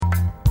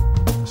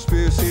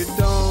Spirit said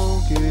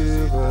don't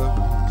give up.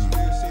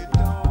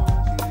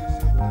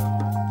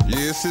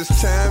 Yes,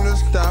 it's time to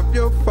stop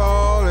your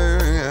falling.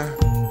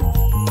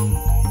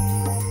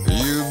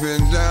 You've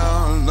been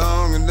down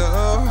long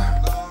enough.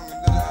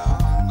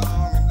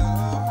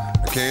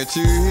 Can't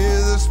you hear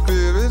the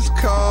Spirit's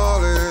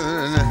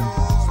calling?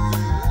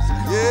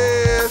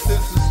 Yes,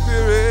 it's the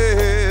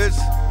Spirit.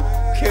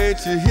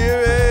 Can't you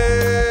hear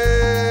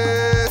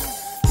it?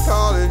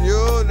 Calling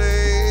your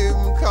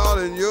name,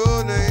 calling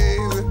your name.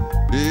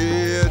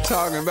 Yeah,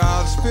 talking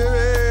about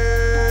Spirit.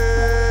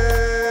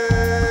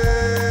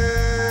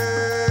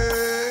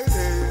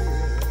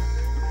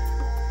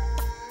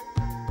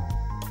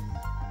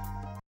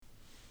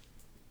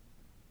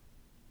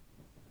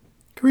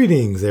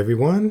 Greetings,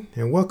 everyone,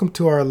 and welcome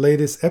to our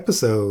latest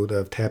episode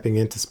of Tapping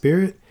into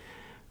Spirit,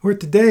 where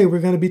today we're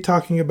going to be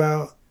talking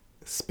about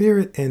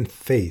spirit and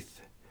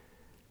faith.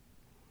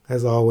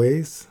 As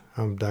always,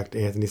 I'm Dr.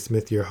 Anthony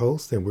Smith, your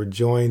host, and we're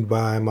joined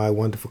by my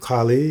wonderful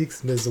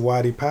colleagues, Ms.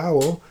 Zawadi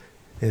Powell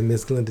and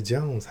Ms. Glenda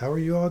Jones. How are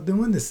you all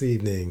doing this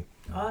evening?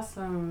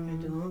 Awesome.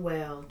 We're doing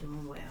well,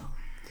 doing well.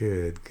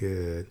 Good,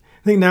 good.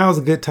 I think now is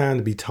a good time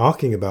to be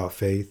talking about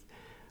faith,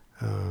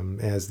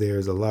 as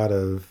there's a lot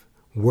of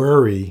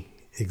worry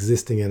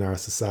existing in our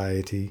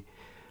society,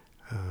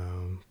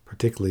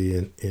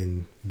 particularly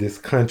in this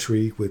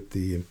country with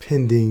the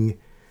impending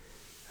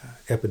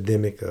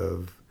epidemic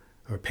of,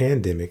 or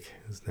pandemic,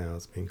 as now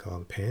it's being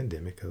called a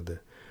pandemic of the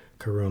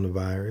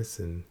coronavirus,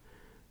 and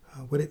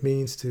what it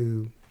means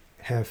to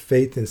have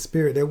faith and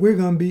spirit that we're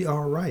going to be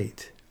all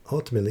right,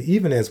 ultimately,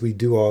 even as we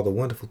do all the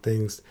wonderful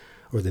things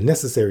or the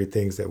necessary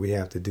things that we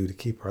have to do to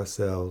keep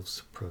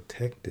ourselves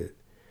protected.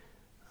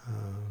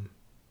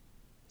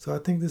 So I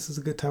think this is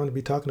a good time to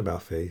be talking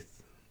about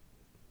faith.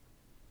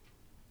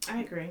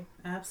 I agree.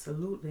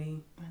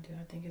 Absolutely. I do.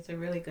 I think it's a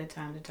really good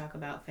time to talk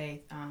about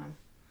faith. I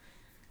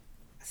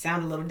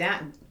sound a little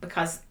down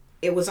because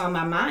it was on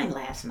my mind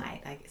last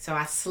night. So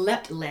I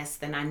slept less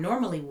than I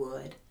normally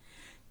would,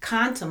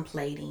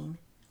 contemplating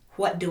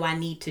what do I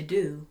need to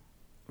do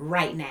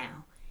right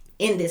now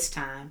in this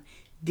time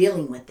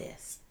dealing with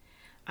this.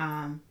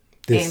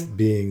 This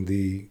being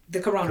the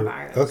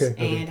coronavirus. Okay.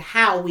 And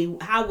how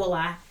will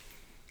I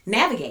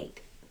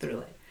navigate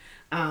through it?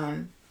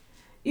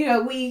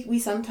 We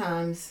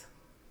sometimes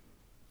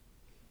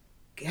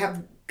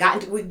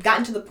we've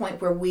gotten to the point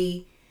where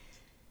we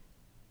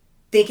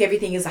think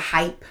everything is a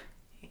hype,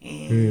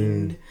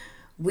 and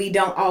we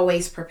don't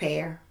always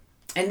prepare.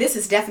 And this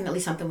is definitely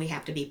something we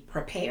have to be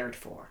prepared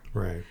for.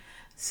 Right.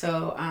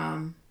 So,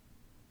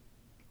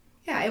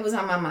 it was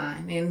on my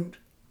mind, and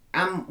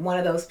I'm one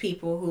of those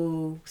people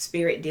who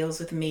Spirit deals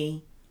with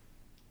me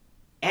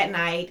at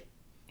night,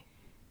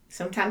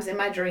 sometimes in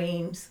my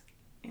dreams.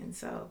 And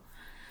so,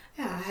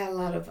 I had a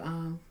lot of,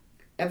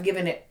 I've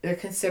given it a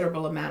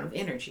considerable amount of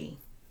energy,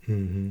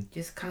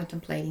 just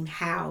contemplating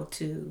how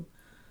to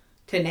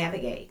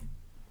navigate.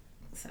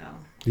 So.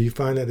 Do you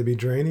find that to be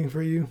draining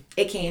for you?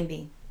 It can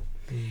be.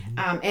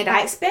 And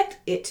I expect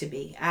it to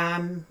be.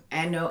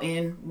 I know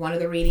in one of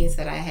the readings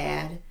that I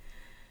had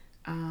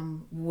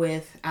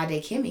with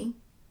Ade Kimi,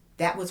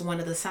 that was one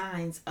of the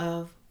signs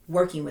of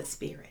working with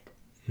Spirit.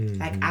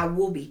 Like, I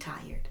will be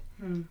tired.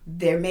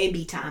 There may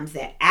be times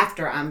that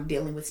after I'm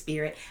dealing with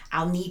Spirit,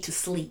 I'll need to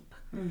sleep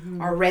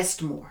or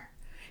rest more,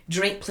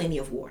 drink plenty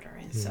of water.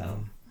 And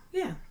so,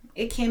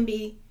 it can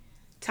be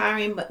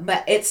tiring,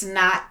 but it's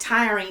not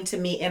tiring to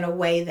me in a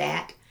way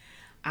that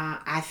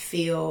I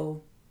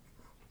feel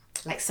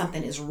like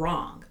something is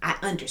wrong. I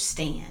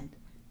understand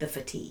the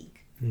fatigue.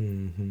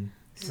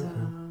 So,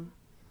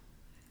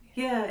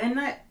 and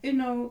that,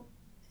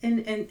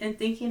 and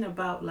thinking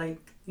about,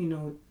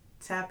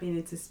 tapping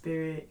into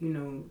Spirit,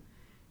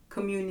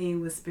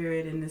 communing with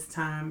Spirit in this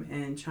time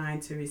and trying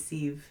to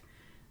receive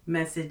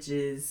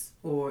messages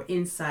or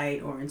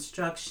insight or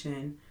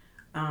instruction.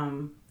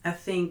 I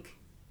think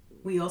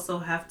we also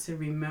have to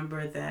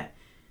remember that,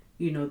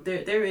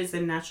 there is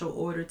a natural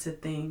order to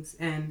things.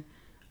 And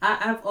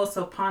I've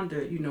also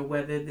pondered,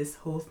 whether this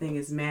whole thing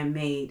is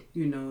man-made,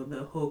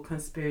 the whole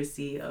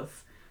conspiracy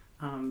of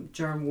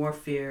germ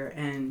warfare,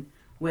 and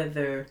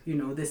whether,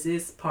 this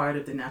is part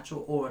of the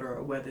natural order,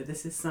 or whether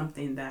this is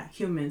something that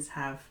humans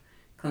have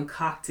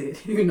concocted,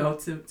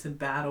 to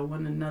battle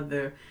one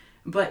another.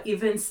 But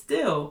even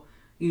still,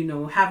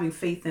 having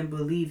faith and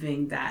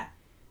believing that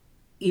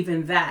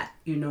even that,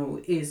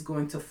 is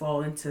going to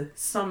fall into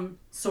some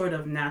sort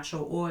of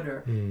natural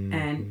order.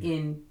 And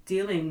in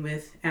dealing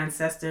with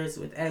ancestors,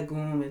 with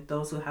Egun, with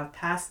those who have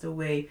passed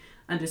away,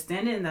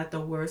 understanding that the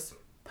worst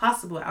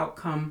possible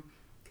outcome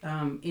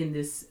in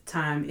this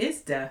time is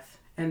death,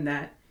 and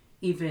that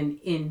even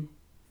in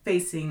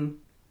facing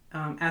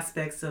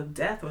aspects of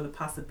death, or the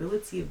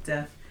possibility of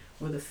death,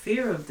 or the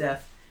fear of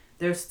death,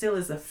 there still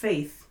is a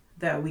faith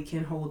that we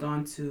can hold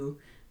on to,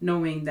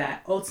 knowing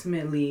that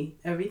ultimately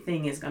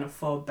everything is going to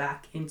fall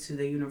back into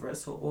the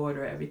universal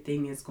order.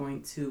 Everything is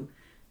going to,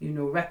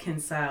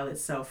 reconcile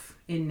itself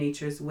in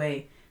nature's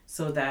way.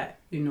 so that,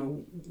 you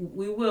know,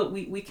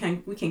 we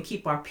can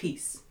keep our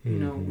peace. You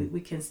know, we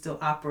can still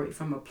operate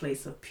from a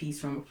place of peace,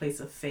 from a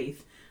place of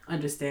faith,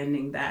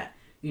 understanding that,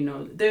 you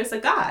know, there's a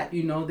God,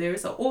 you know,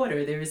 there's an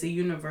order, there is a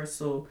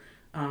universal,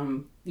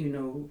 you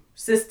know,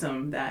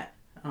 system that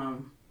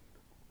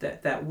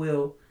that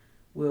will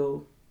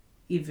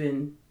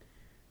even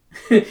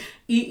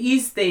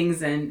ease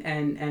things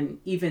and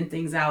even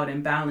things out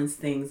and balance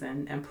things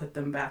and put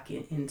them back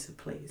into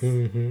place.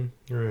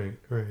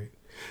 Right.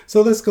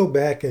 So let's go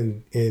back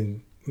and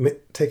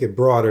take it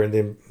broader, and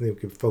then we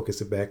can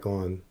focus it back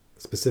on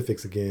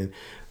specifics again.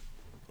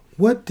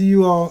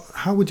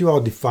 How would you all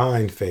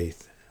define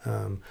faith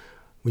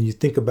when you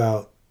think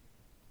about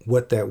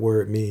what that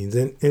word means,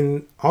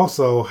 and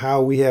also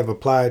how we have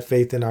applied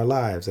faith in our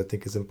lives? I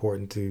think it's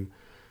important to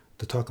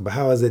talk about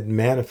how is it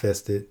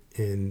manifested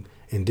in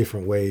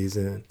different ways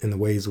and in the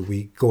ways that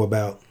we go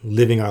about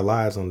living our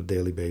lives on a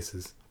daily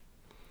basis.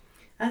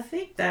 I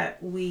think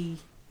that we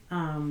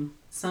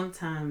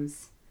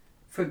sometimes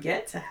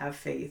forget to have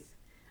faith.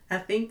 I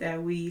think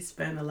that we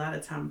spend a lot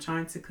of time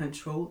trying to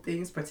control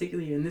things,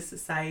 particularly in this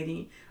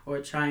society, or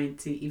trying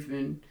to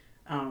even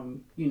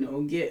you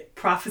know, get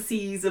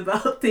prophecies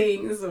about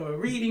things or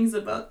readings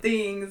about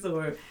things,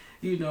 or,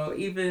 you know,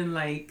 even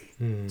like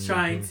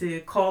trying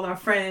to call our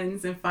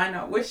friends and find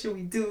out what should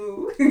we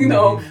do, you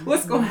know,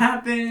 what's going to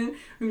happen,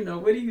 you know,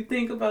 what do you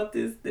think about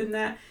this and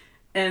that.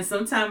 And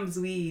sometimes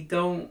we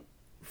don't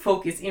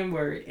focus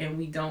inward, and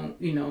we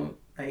don't, you know,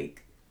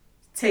 like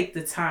take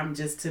the time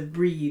just to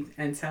breathe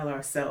and tell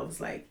ourselves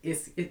like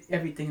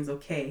everything's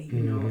okay,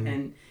 you know.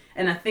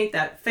 And I think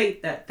that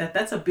faith,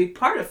 that's a big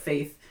part of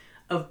faith,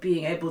 of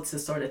being able to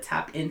sort of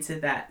tap into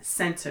that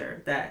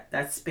center,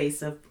 that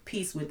space of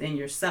peace within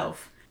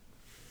yourself.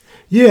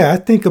 Yeah, I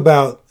think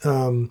about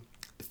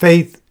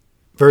faith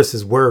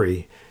versus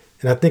worry.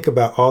 And I think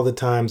about all the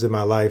times in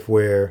my life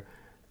where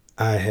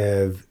I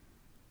have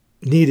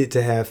needed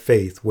to have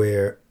faith,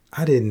 where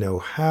I didn't know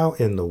how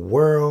in the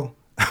world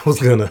I was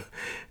going to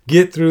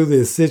get through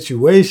this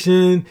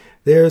situation.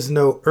 There's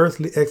no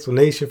earthly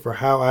explanation for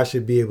how I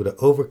should be able to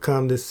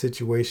overcome this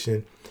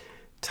situation.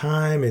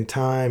 Time and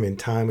time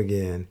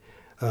again.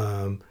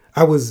 When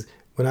I was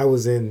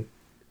in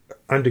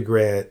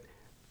undergrad,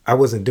 I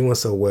wasn't doing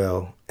so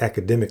well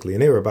academically,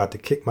 and they were about to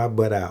kick my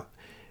butt out.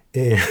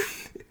 And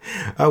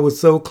I was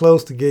so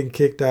close to getting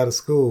kicked out of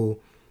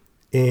school,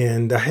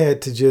 and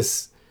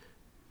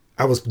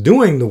I was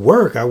doing the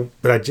work,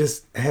 but I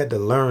just had to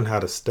learn how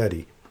to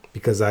study,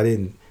 because I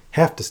didn't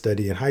have to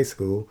study in high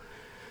school.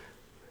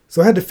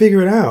 So I had to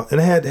figure it out, and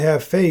I had to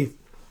have faith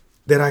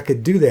that I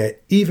could do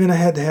that. Even I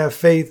had to have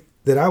faith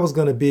that I was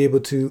going to be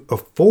able to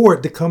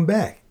afford to come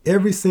back.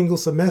 Every single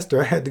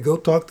semester, I had to go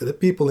talk to the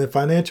people in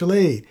financial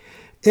aid.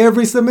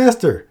 Every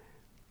semester.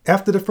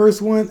 After the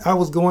first one, I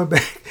was going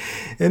back.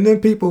 And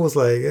then people was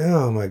like,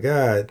 oh my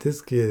God, this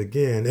kid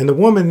again. And the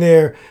woman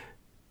there,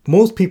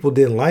 most people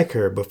didn't like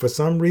her, but for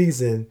some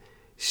reason,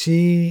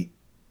 she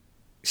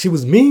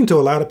was mean to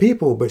a lot of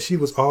people, but she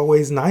was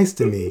always nice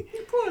to me.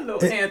 Poor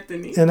little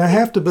Anthony. And I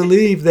have to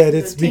believe that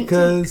it's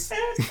because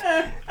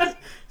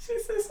She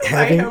said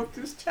somebody helped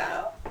this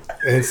child.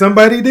 And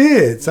somebody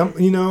did.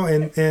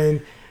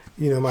 And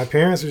my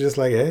parents were just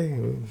like, hey,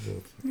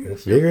 we'll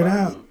figure it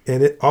out.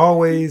 And it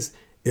always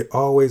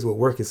would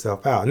work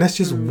itself out. And that's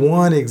just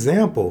one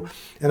example.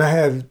 And I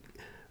have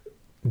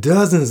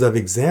dozens of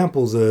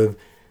examples of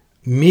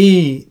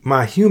me,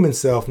 my human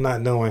self,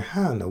 not knowing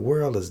how in the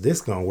world is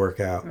this going to work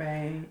out.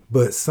 Right.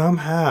 But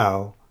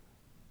somehow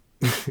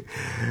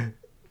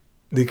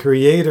the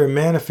Creator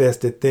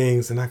manifested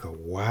things, and I go,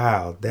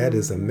 wow, that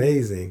is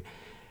amazing.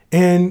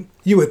 And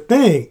you would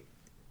think,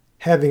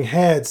 having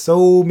had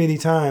so many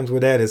times where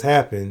that has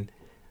happened,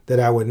 that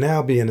I would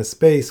now be in a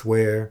space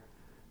where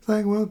it's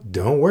like, well,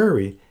 don't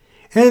worry.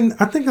 And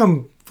I think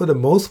for the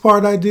most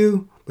part, I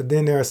do. But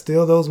then there are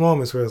still those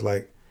moments where it's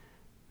like,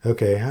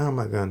 okay, how am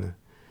I going to?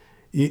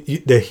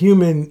 The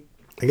human,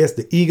 I guess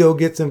the ego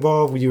gets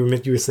involved. You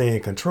were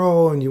saying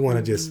control, and you want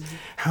to just,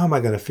 how am I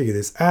going to figure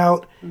this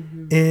out?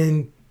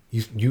 And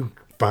you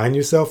find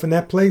yourself in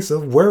that place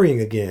of worrying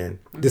again,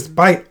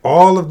 despite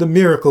all of the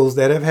miracles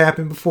that have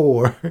happened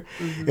before.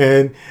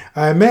 And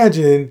I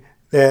imagine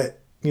that,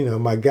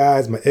 my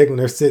guys, my Eglin,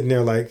 they're sitting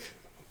there like,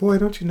 boy,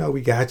 don't you know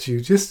we got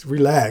you? Just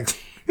relax.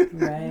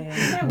 Right.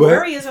 Yeah,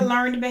 worry is a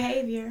learned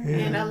behavior,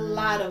 and a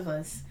lot of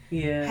us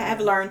have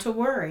learned to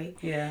worry.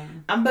 Yeah.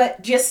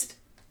 But just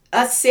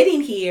us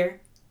sitting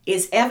here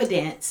is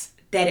evidence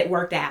that it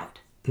worked out.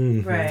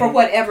 Right. For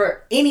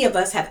whatever any of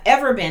us have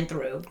ever been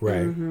through,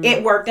 right?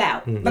 It worked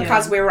out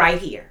because we're right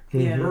here,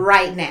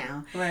 right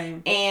now.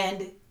 Right.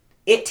 And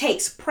it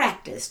takes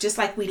practice. Just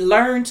like we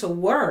learn to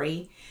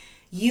worry,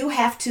 you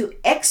have to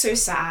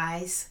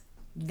exercise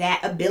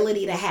that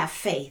ability to have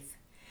faith.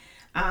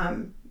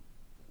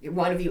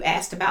 One of you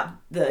asked about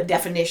the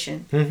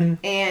definition,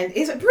 and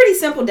it's a pretty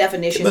simple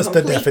definition. What's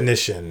the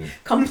definition?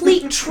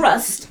 Complete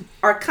trust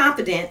or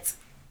confidence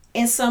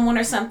in someone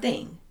or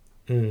something.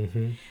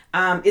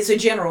 It's a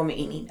general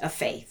meaning of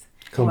faith.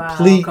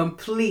 Complete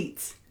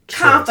complete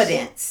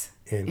confidence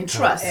and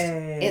trust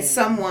in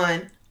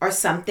someone or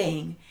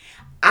something.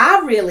 I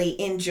really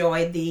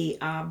enjoyed the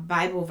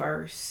Bible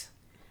verse.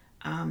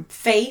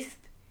 Faith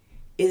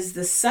is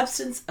the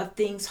substance of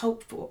things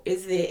hoped for.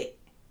 Is the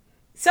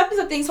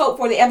substance of things hoped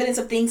for, the evidence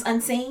of things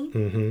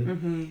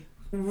unseen.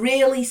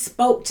 Really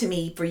spoke to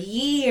me for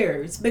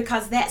years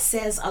because that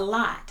says a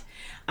lot.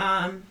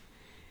 And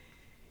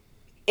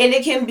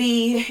it can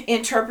be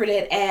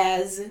interpreted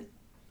as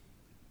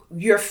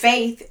your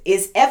faith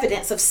is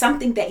evidence of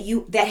something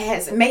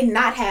that may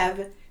not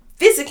have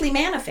physically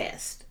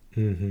manifest.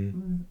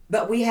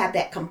 But we have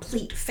that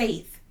complete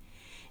faith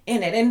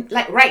in it. And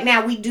like right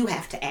now, we do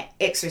have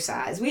to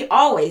exercise. We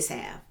always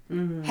have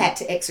had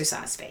to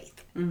exercise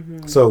faith.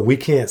 So we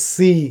can't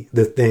see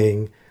the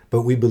thing,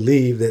 but we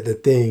believe that the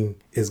thing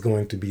is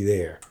going to be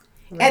there.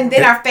 And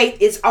then our faith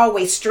is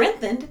always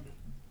strengthened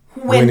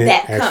when it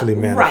that actually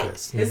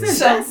manifests. Right. Isn't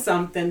that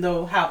something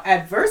though, how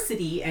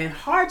adversity and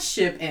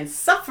hardship and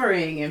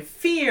suffering and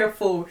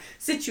fearful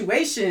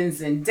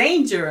situations and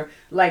danger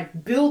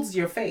like builds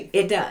your faith?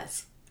 It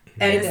does.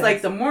 And it's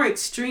like the more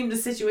extreme the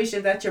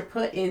situation that you're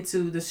put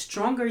into, the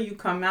stronger you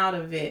come out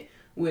of it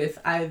with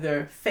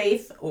either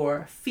faith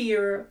or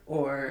fear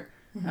or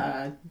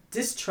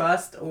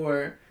distrust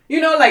or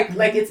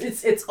like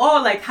it's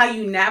all like how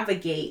you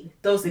navigate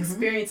those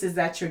experiences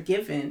that you're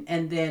given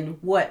and then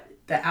what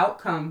the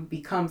outcome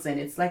becomes, and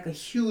it's like a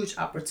huge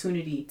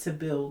opportunity to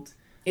build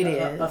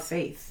a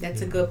faith.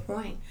 That's a good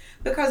point,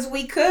 because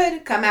we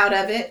could come out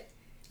of it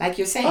like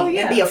you're saying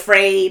and be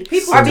afraid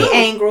or be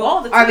angry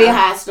or be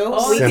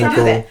hostile. We can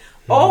do that,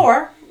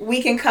 or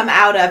we can come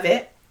out of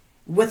it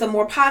with a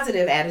more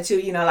positive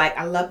attitude. Like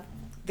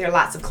there are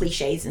lots of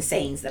cliches and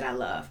sayings that I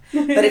love,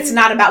 but it's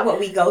not about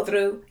what we go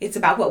through. It's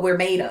about what we're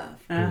made of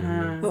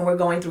when we're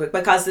going through it,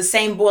 because the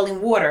same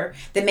boiling water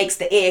that makes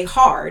the egg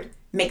hard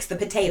makes the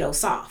potato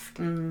soft.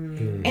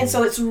 And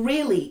so it's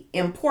really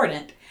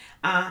important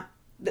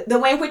the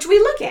way in which we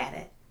look at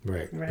it.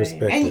 Right.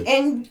 Perspective.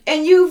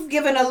 And you've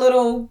given a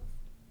little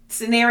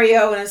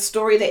scenario and a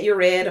story that you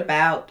read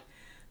about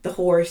the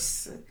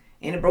horse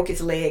and it broke its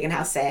leg and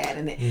how sad,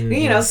 and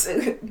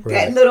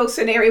that little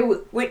scenario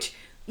which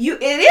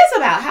it is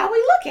about how we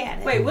look at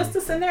it. Wait, what's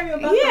the scenario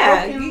about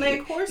the broken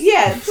leg horse?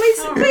 Yeah, please,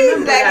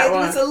 it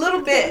was a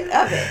little bit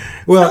of it.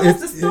 Well, what's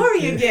the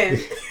story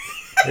again?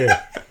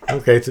 Yeah.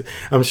 Okay.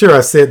 I'm sure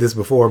I said this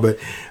before, but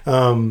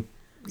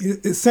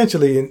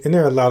essentially, and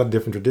there are a lot of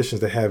different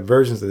traditions that have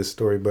versions of this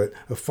story, but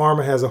a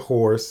farmer has a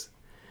horse,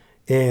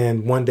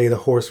 and one day the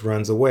horse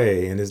runs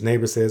away, and his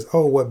neighbor says,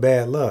 "Oh, what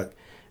bad luck."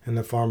 And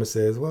the farmer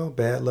says, "Well,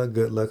 bad luck,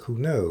 good luck, who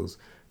knows?"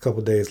 A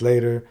couple days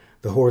later,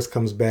 the horse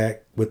comes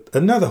back with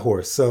another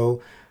horse.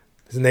 So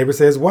his neighbor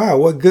says, "Wow,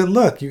 what good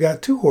luck. You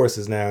got two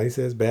horses now." He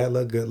says, "Bad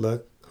luck, good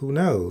luck, who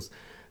knows?"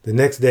 The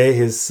next day,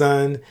 his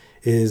son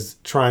is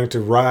trying to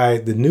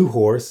ride the new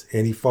horse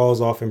and he falls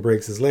off and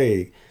breaks his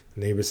leg.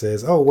 The neighbor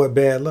says, "Oh, what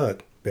bad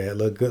luck. Bad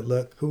luck, good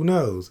luck, who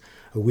knows?"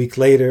 A week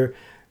later,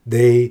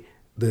 the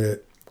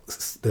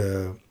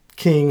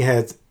king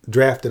has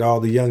drafted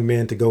all the young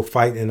men to go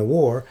fight in a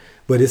war,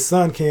 but his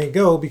son can't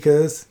go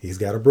because he's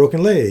got a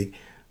broken leg.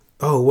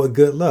 Oh, what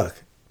good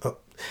luck. Oh.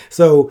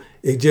 So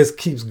it just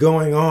keeps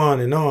going on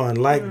and on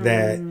like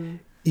that.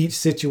 Each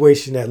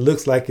situation that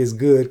looks like it's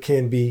good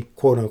can be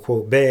quote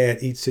unquote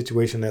bad. Each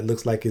situation that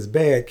looks like it's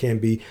bad can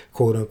be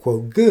quote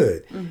unquote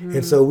good.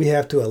 And so we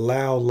have to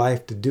allow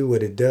life to do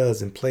what it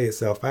does and play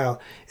itself out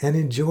and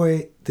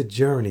enjoy the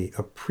journey,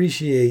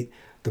 appreciate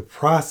the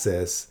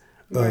process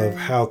of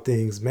how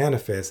things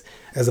manifest,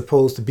 as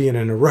opposed to being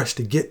in a rush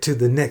to get to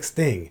the next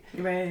thing.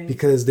 Right.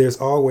 Because there's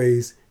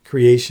always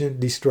creation,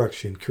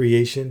 destruction.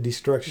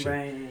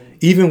 Right.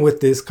 Even with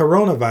this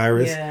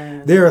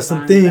coronavirus, there are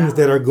some things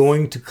that are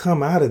going to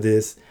come out of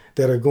this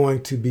that are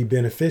going to be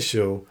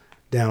beneficial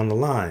down the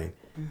line.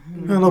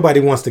 Now, nobody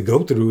wants to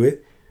go through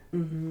it.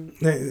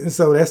 And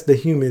so that's the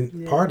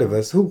human part of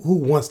us. Who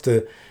wants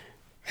to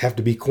have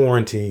to be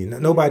quarantined?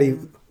 Nobody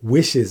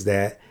wishes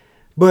that.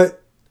 But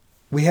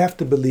we have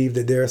to believe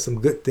that there are some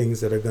good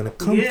things that are going to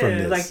come from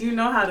this. Like,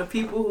 how the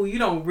people who you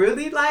don't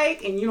really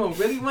like and you don't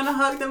really want to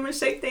hug them and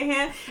shake their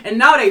hand, and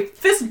now they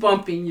fist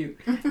bumping you.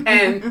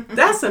 And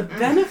that's a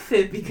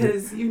benefit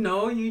because,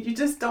 you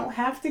just don't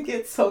have to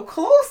get so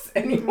close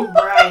anymore.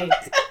 Right.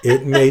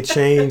 It may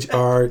change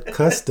our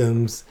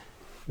customs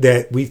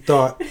that we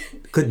thought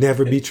could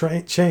never be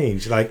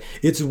changed. Like,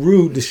 it's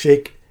rude to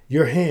shake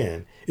your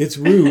hand. It's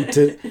rude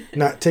to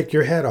not take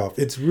your hat off.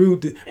 It's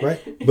rude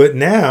right? But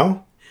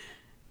now...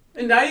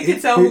 And now you can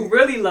tell who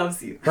really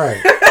loves you.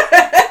 Right.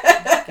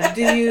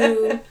 Do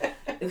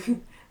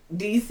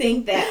you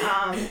think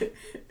that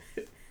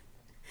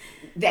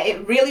that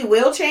it really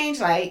will change?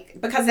 Like,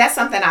 because that's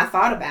something I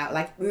thought about.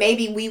 Like,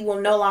 maybe we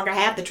will no longer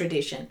have the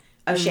tradition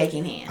of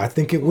shaking hands. I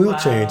think it will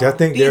change. I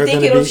think Do you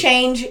think it'll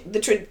change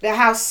the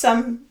how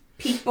some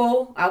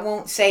people, I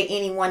won't say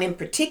anyone in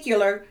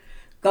particular,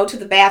 go to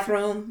the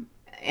bathroom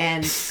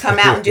and come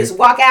out and just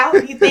walk out?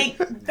 You think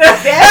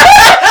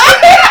that?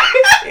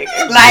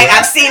 Like,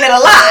 I've seen it a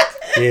lot.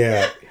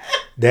 Yeah.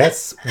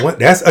 That's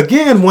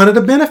again one of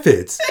the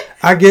benefits.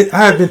 I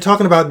have been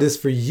talking about this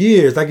for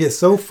years. I get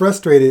so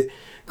frustrated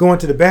going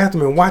to the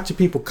bathroom and watching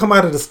people come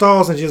out of the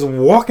stalls and just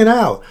walking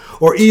out,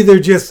 or either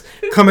just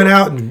coming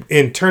out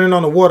and turning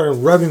on the water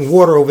and rubbing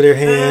water over their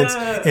hands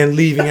and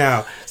leaving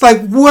out. It's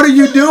like, what are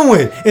you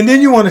doing? And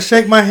then you want to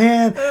shake my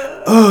hand.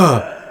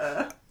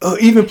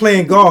 Even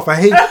playing golf. I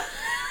hate,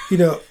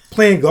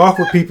 playing golf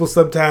with people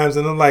sometimes,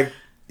 and I'm like,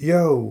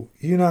 yo,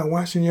 you're not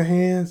washing your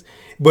hands?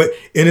 But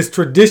and it's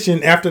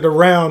tradition after the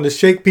round to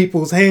shake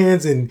people's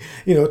hands and,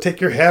 take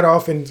your hat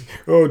off and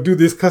do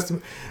this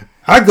custom.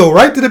 I go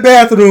right to the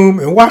bathroom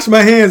and wash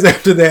my hands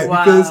after that.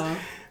 Wow.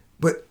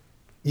 But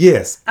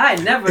yes. I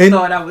never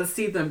thought I would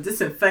see them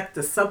disinfect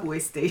the subway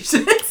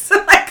stations.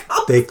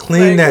 They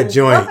clean that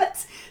joint.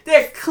 What?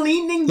 They're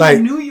cleaning the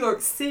New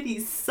York City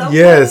subways.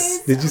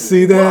 Yes. Did you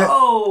see that?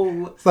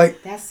 Whoa. It's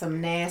like, that's some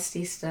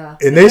nasty stuff.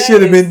 And they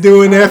should have been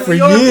doing that for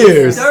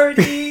years.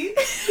 Dirty.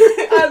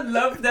 I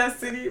love that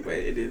city, but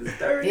it is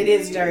dirty. It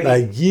is dirty.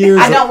 Like years.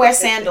 I don't wear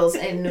sandals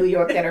in New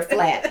York that are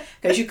flat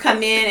because you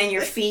come in and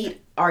your feet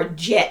are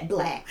jet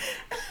black.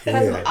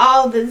 Yeah.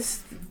 All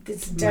this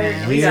dirt.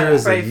 Man,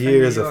 years and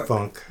years of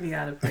funk. We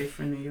gotta pray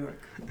for New York.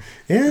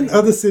 And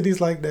other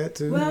cities like that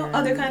too. Well,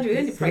 other countries,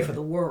 we need to pray for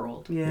the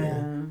world.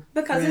 Yeah.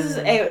 Because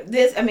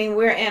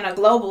we're in a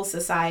global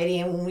society,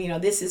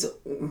 and this is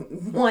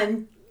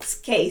one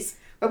case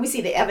where we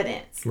see the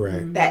evidence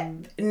that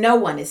no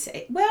one is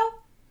safe. Well,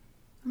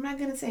 I'm not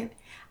gonna say it.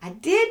 I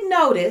did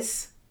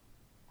notice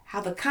how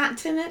the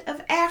continent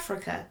of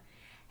Africa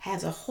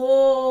has a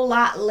whole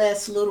lot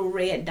less little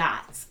red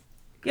dots.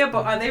 Yeah,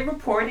 but are they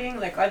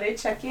reporting? Are they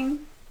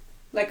checking?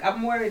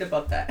 I'm worried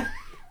about that.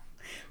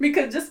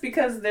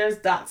 because there's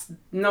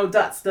no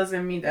dots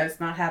doesn't mean that it's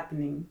not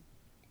happening.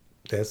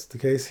 That's the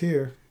case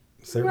here.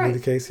 Certainly the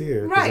case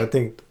here. Right. I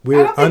think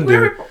we're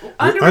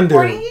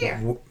underreporting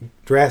here.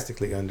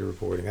 Drastically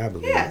underreporting, I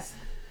believe. Yes.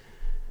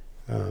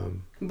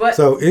 But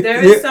so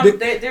there is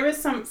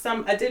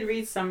some. I did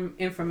read some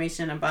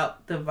information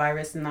about the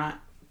virus not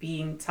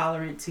being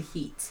tolerant to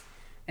heat,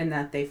 and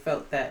that they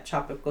felt that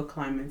tropical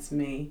climates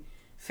may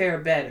fare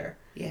better.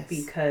 Yes.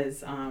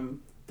 Because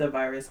the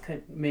virus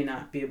may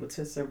not be able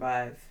to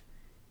survive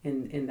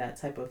in that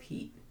type of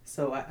heat.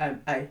 So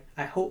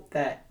I hope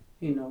that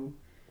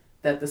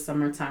that the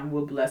summertime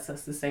will bless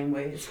us the same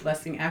way it's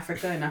blessing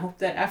Africa, and I hope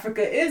that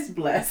Africa is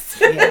blessed.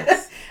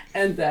 Yes.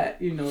 And that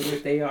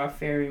that they are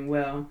faring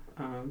well.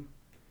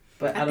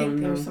 But I don't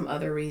know. There's some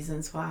other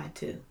reasons why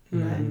too.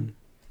 Mm-hmm.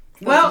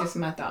 Well, just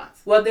my thoughts.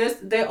 Well,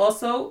 they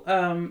also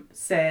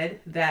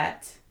said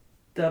that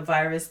the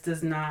virus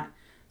does not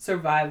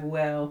survive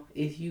well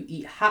if you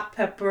eat hot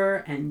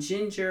pepper and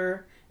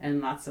ginger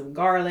and lots of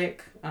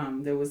garlic.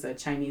 There was a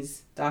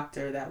Chinese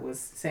doctor that was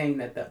saying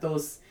that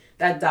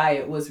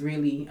diet was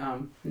really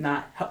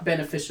not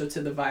beneficial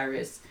to the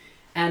virus.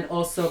 And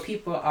also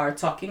people are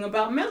talking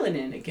about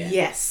melanin again.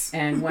 Yes.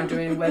 And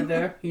wondering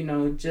whether,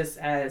 just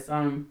as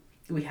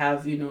we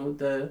have,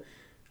 the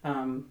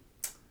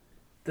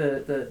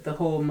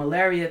whole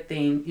malaria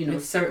thing,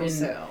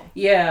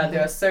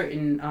 there are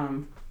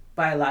certain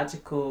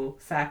biological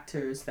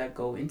factors that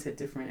go into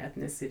different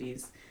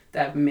ethnicities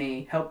that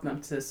may help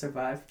them to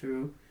survive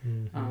through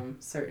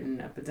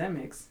certain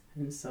epidemics.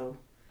 And so,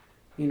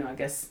 I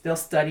guess they'll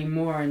study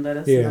more and let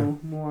us know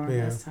more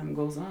as time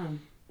goes on.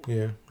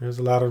 Yeah, there's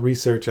a lot of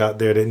research out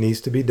there that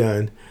needs to be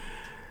done.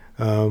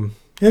 And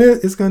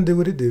it's going to do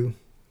what it do.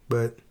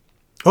 But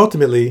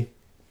ultimately,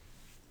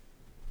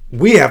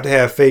 we have to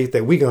have faith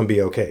that we're going to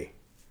be okay.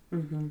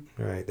 Mm-hmm.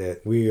 Right?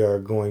 That we are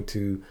going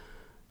to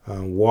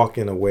walk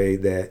in a way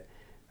that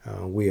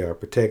we are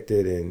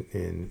protected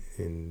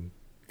and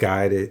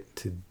guided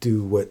to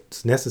do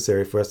what's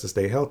necessary for us to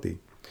stay healthy.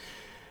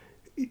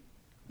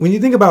 When you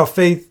think about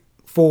faith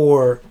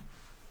for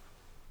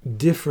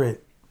different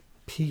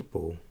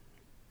people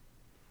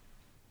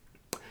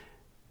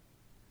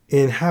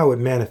and how it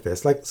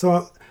manifests,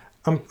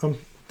 I'm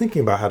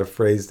thinking about how to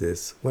phrase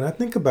this. When I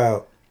think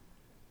about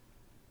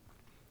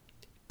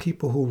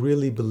people who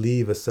really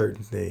believe a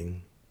certain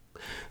thing.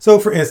 So,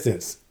 for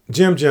instance,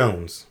 Jim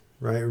Jones,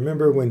 right?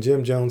 Remember when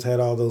Jim Jones had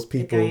all those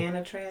people? The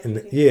Guyana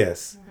tragedy.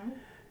 Yes.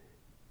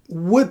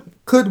 Mm-hmm.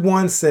 Could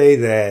one say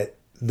that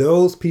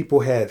those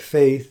people had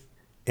faith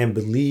and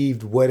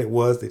believed what it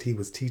was that he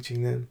was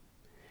teaching them?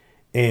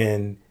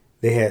 And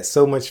they had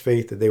so much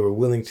faith that they were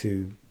willing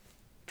to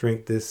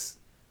drink this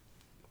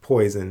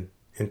poison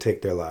and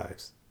take their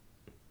lives.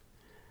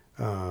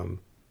 And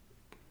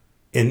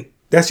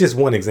that's just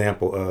one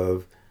example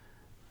of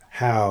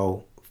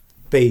how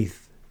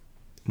faith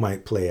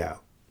might play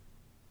out.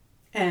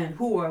 And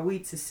who are we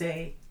to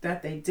say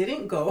that they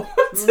didn't go to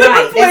right,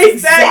 the place that's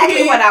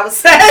exactly what I was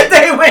saying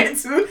they went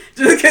to,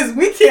 just because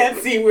we can't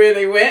see where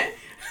they went?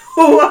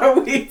 Who are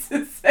we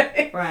to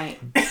say? Right.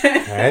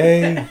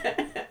 Hey.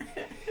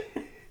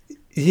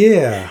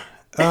 Yeah.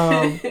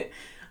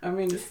 I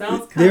mean, it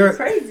sounds kind of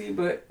crazy,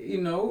 but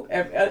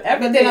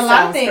everything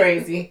sounds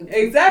crazy.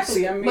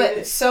 Exactly. I mean,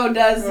 but so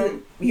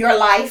does your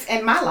life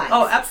and my life.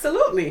 Oh,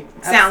 absolutely.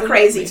 Sound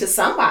crazy to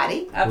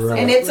somebody. Absolutely.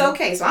 And it's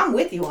okay. So I'm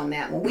with you on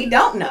that one. We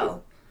don't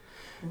know.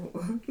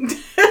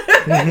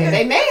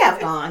 They may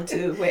have gone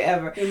to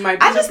wherever.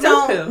 I just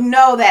don't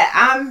know that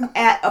I'm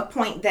at a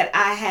point that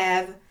I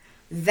have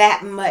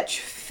that much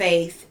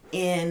faith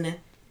in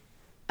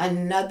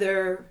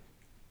another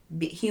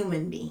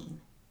human being.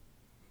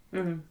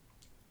 Mm-hmm.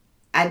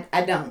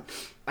 I don't.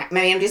 I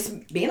mean, I'm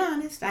just being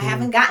honest. I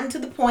haven't gotten to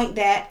the point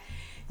that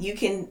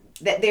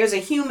that there's a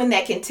human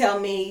that can tell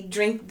me,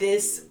 drink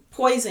this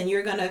poison,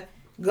 you're gonna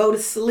go to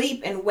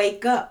sleep and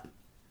wake up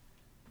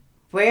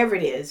wherever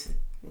it is,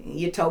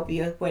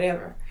 utopia,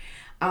 whatever.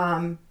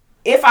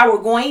 If I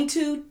were going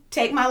to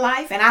take my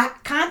life, and I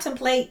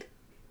contemplate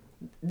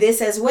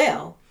this as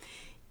well,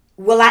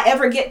 will I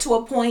ever get to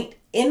a point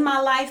in my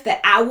life that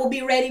I will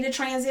be ready to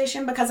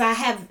transition? Because I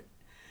have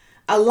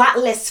a lot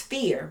less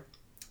fear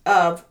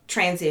of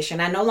transition.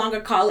 I no longer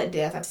call it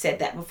death. I've said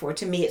that before.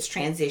 To me, it's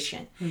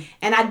transition.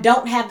 And I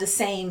don't have the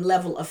same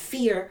level of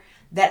fear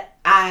that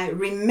I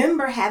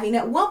remember having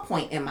at one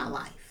point in my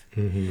life.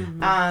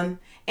 Mm-hmm.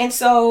 And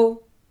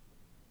so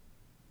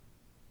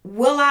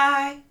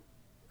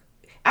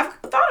I've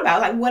thought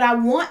about, like, would I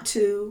want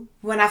to,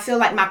 when I feel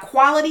like my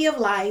quality of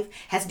life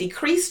has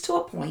decreased to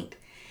a point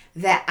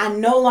that I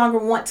no longer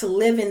want to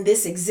live in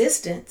this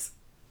existence,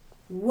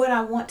 would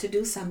I want to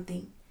do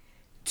something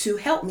to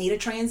help me to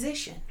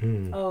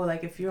transition? Oh,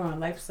 like if you're on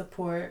life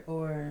support,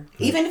 or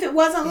even if it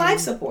wasn't life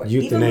support,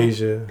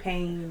 euthanasia,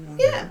 pain,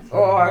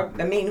 or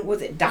I mean,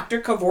 was it Dr.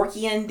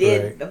 Kevorkian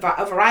did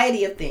a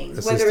variety of things,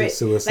 assisted whether it's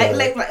suicide.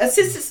 like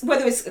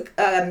whether it's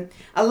a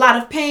lot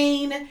of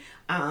pain,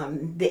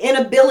 the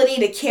inability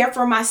to care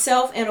for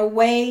myself in a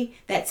way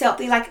that's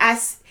healthy. Like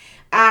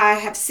I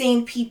have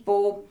seen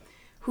people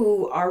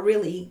who are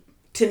really,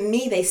 to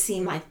me, they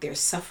seem like they're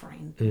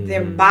suffering. Mm-hmm.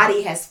 Their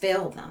body has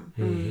failed them.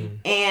 Mm-hmm.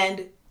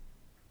 And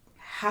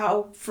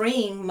how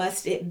freeing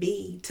must it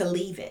be to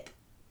leave it?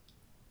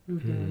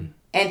 Mm-hmm.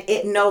 And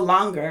it no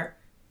longer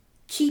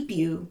keep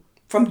you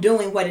from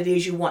doing what it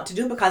is you want to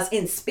do, because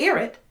in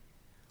spirit,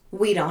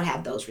 we don't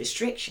have those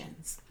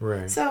restrictions.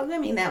 Right. So, I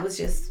mean, that was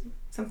just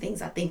some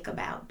things I think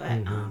about.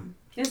 But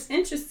it's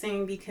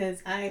interesting,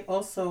 because I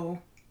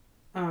also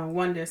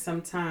wonder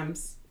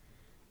sometimes,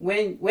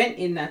 when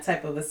in that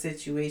type of a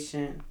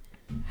situation,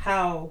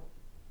 how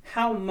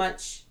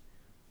much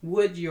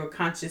would your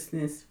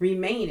consciousness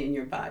remain in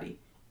your body,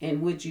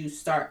 and would you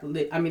start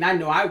I mean, I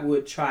know I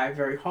would try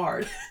very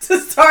hard to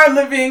start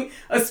living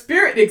a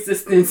spirit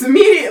existence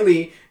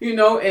immediately,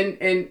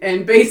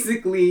 and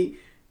basically,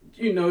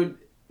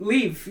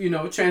 leave,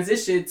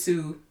 transition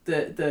to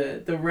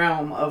the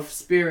realm of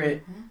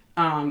spirit,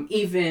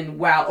 even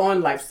while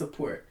on life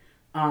support,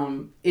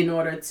 in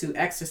order to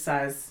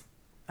exercise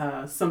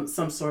some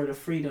sort of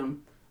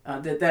freedom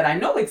that I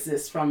know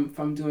exists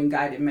from doing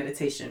guided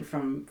meditation,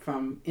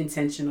 from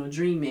intentional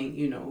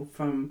dreaming,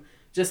 from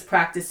just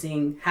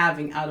practicing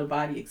having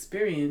out-of-body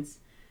experience.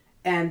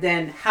 And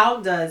then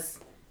how does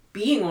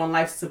being on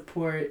life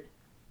support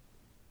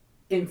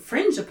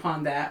infringe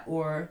upon that,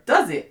 or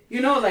does it?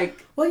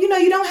 Well, you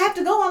don't have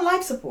to go on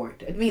life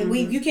support. I mean,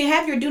 you can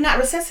have your do not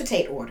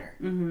resuscitate order,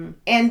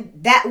 and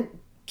that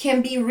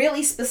can be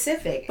really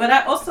specific. But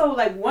I also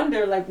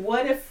wonder,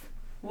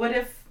 what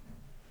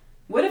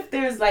if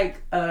there's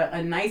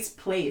a nice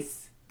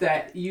place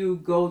that you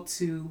go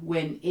to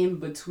when in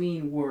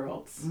between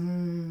worlds?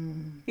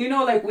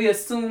 We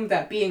assume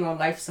that being on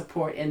life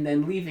support and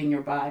then leaving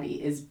your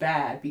body is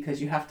bad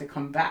because you have to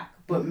come back,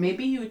 but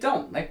maybe you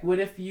don't. What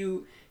if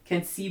you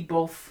can see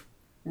both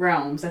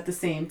realms at the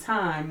same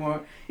time?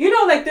 Or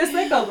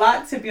there's a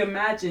lot to be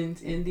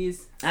imagined in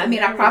these scenarios. I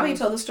mean, I probably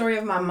told the story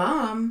of my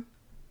mom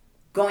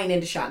going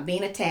into shock,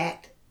 being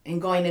attacked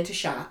and going into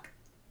shock,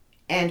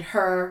 and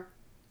her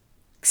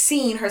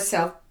seeing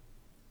herself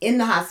in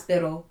the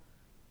hospital,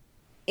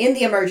 in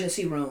the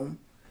emergency room,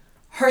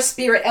 her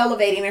spirit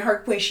elevating in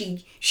her when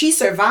she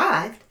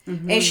survived,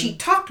 and she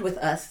talked with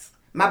us,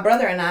 my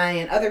brother and I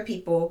and other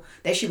people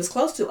that she was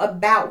close to,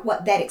 about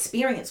what that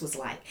experience was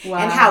like. Wow.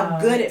 And how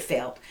good it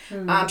felt.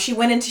 She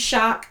went into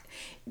shock.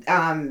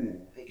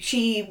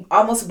 She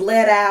almost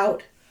bled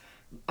out.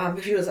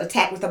 She was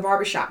attacked with a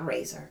barbershop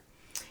razor,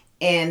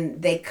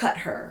 and they cut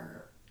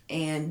her,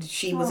 and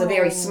she was a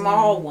very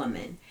small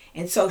woman,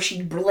 and so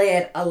she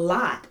bled a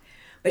lot.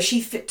 But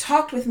she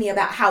talked with me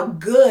about how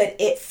good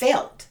it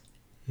felt.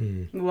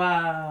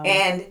 Wow.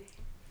 And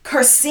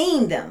her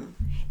seeing them.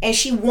 And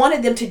she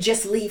wanted them to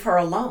just leave her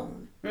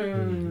alone.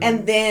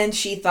 And then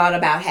she thought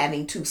about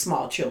having 2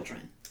 small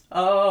children.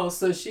 Oh,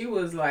 so she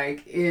was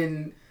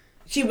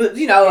she was,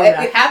 in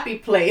a happy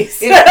place.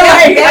 It felt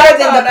better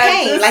than the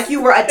pain. Like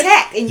you were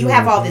attacked and you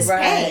have all this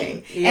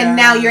pain. Yeah. And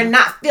now you're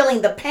not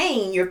feeling the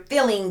pain. You're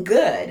feeling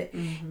good.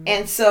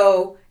 And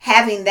so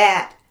having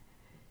that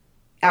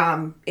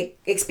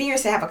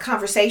experience, to have a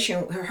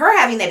conversation, her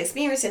having that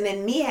experience, and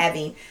then me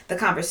having the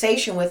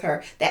conversation with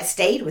her, that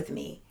stayed with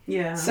me.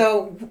 Yeah.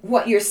 So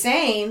what you're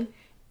saying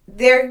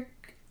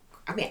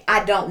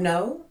I don't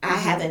know. I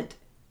haven't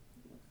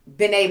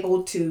been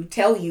able to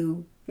tell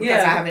you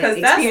because I haven't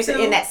experienced it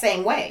in that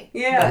same way.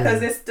 Yeah,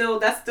 because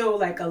that's still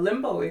like a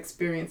limbo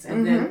experience.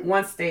 And then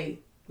once they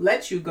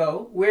let you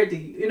go, where do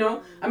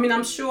you, I mean,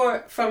 I'm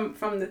sure from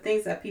the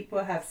things that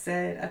people have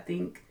said, I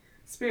think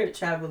spirit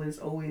travel is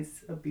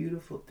always a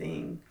beautiful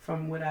thing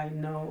from what I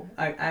know.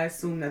 I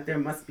assume that there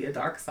must be a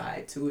dark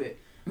side to it,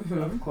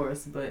 of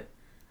course, but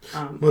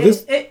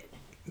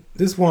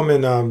this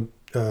woman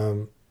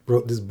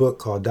wrote this book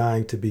called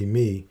Dying to Be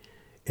Me,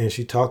 and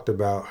she talked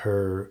about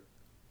her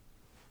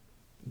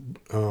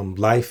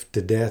life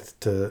to death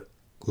to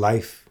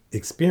life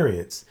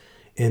experience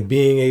and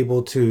being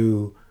able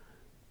to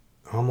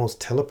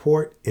almost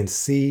teleport and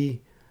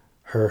see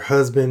her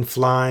husband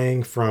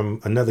flying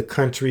from another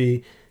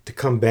country to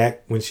come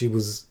back when she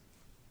was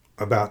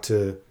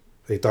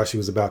they thought she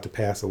was about to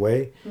pass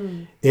away.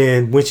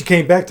 And when she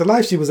came back to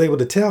life, she was able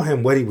to tell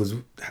him what he was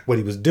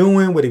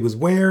doing, what he was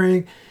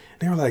wearing.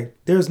 They were like,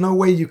 there's no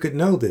way you could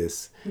know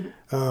this.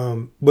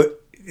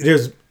 But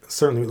there's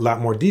certainly a lot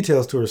more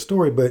details to her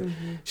story, but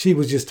she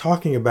was just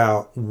talking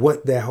about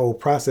what that whole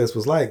process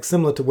was like,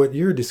 similar to what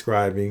you're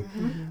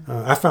describing.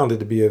 I found it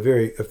to be a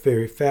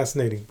very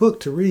fascinating book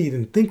to read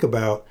and think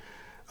about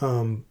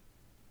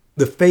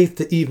the faith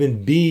to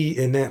even be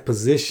in that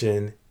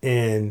position.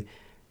 And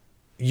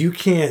you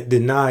can't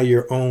deny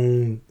your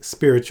own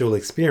spiritual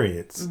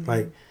experience.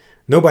 Like,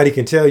 nobody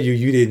can tell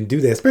you didn't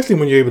do that, especially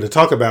when you're able to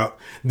talk about,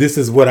 this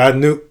is what I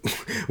knew.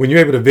 When you're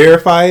able to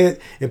verify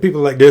it and people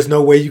are like, there's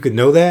no way you could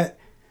know that.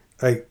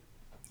 Like,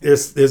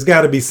 there's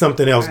got to be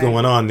something else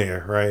going on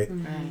there, right?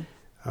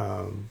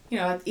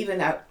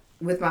 Even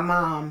with my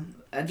mom,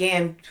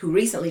 again, who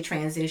recently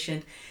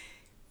transitioned,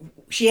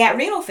 she had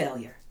renal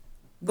failure.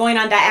 Going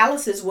on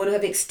dialysis would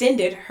have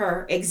extended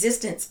her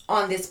existence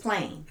on this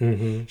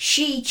plane.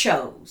 She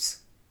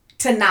chose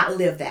to not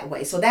live that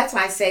way. So that's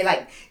why I say,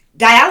 like,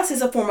 dialysis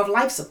is a form of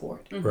life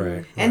support.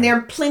 And there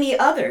are plenty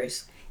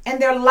others.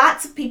 And there are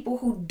lots of people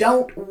who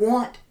don't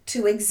want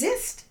to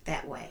exist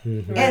that way.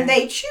 And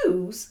they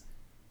choose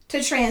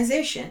to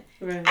transition.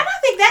 And I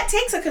think that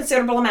takes a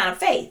considerable amount of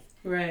faith.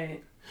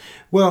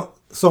 Well,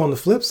 so on the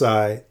flip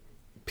side,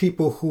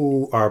 people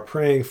who are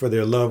praying for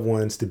their loved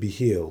ones to be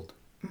healed,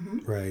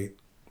 right?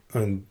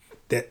 And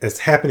that's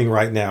happening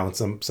right now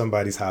in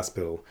somebody's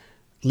hospital.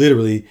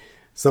 Literally,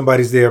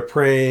 somebody's there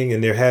praying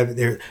and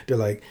they're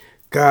like,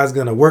 God's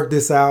going to work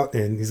this out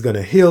and he's going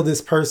to heal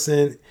this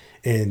person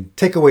and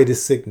take away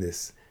this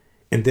sickness.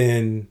 And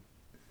then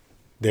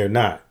they're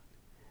not.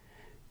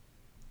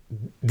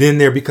 Then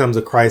there becomes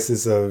a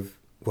crisis of,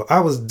 well, I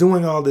was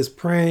doing all this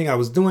praying. I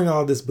was doing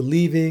all this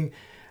believing.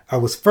 I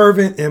was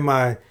fervent in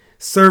my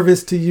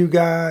service to you,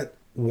 God.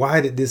 Why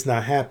did this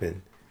not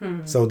happen?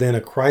 So then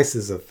a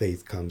crisis of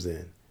faith comes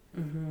in.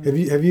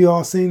 Have you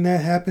all seen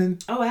that happen?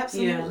 Oh,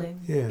 absolutely.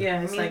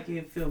 Yeah, it's like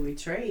you feel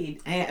betrayed.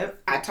 And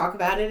I talk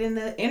about it in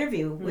the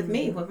interview with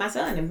with my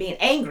son, and being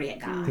angry at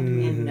God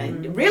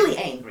and really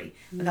angry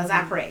because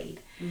I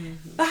prayed.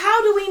 But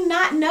how do we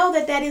not know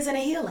that isn't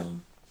a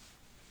healing?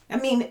 I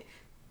mean,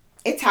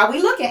 it's how we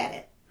look at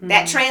it.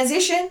 That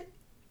transition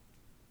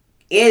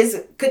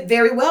could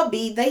very well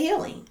be the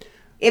healing.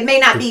 It may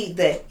not be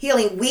the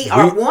healing we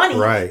are wanting,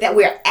 that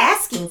we're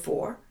asking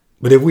for.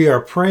 But if we are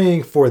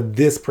praying for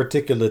this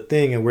particular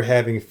thing and we're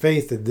having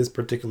faith that this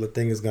particular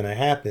thing is going to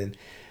happen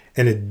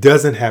and it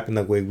doesn't happen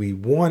the way we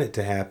want it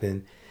to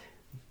happen,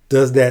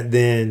 does that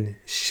then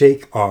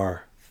shake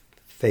our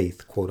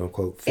faith, quote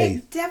unquote, faith?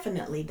 It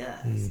definitely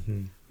does.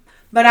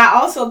 But I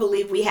also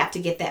believe we have to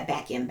get that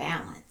back in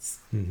balance.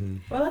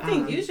 Well, I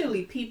think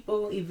usually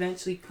people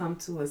eventually come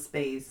to a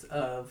space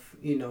of,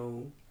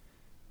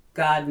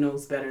 God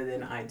knows better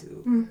than I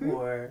do.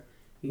 Or,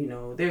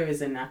 there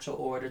is a natural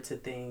order to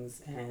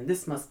things and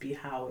this must be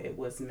how it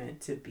was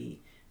meant to be.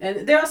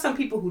 And there are some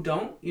people who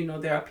don't.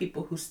 There are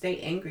people who stay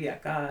angry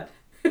at God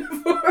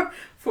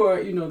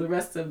for the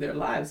rest of their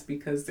lives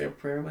because their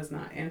prayer was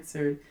not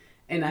answered.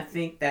 And I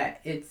think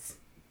that it's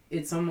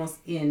almost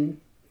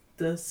in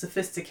the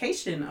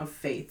sophistication of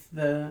faith,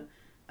 the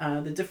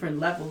different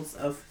levels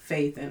of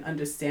faith and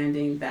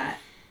understanding that,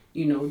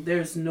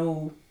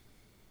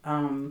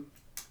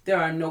 there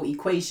are no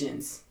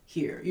equations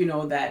here,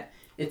 that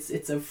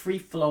it's a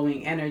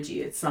free-flowing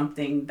energy. It's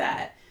something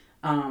that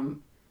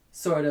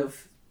sort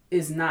of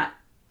is not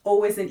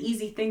always an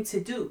easy thing to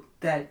do.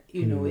 That,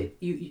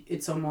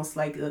 it's almost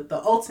like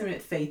the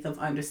ultimate faith of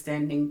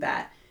understanding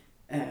that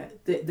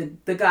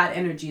the God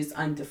energy is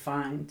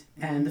undefined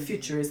and the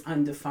future is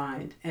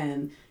undefined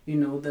and,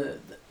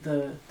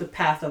 the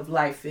path of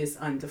life is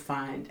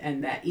undefined,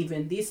 and that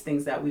even these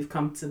things that we've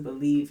come to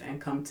believe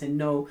and come to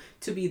know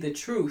to be the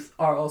truth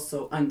are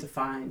also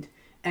undefined,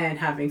 and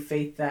having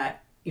faith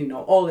that,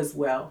 all is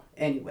well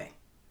anyway.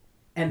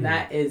 And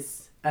that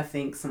is, I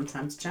think,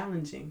 sometimes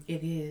challenging.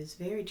 It is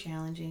very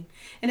challenging.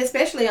 And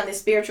especially on the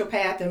spiritual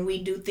path, and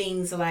we do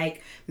things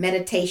like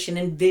meditation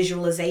and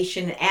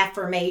visualization and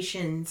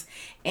affirmations,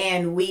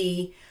 and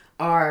we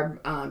are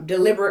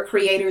deliberate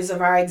creators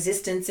of our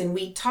existence, and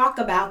we talk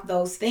about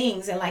those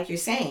things. And like you're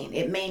saying,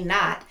 it may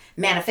not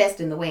manifest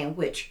in the way in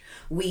which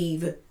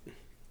we've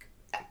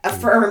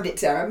affirmed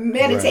it or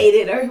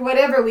meditated or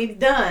whatever we've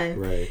done.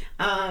 Right.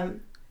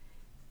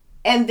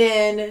 And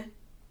then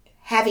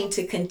having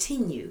to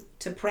continue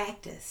to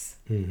practice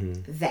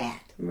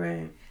that.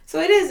 Right. So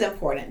it is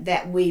important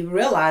that we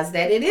realize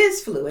that it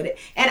is fluid,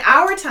 and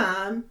our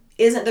time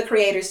isn't the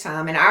Creator's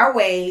time, and our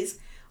ways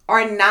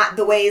are not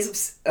the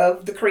ways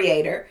of the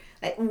Creator.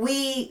 Like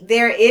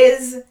there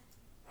is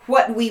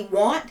what we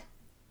want,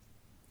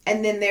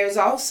 and then there's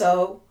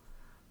also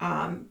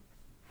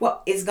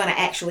what is going to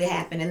actually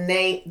happen, and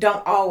they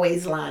don't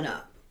always line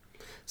up.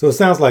 So it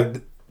sounds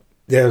like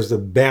there's a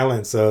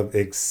balance of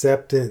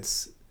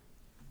acceptance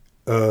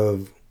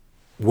of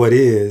what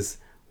is,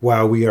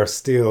 while we are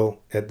still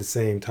at the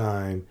same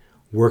time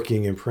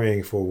working and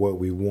praying for what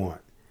we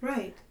want.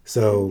 Right.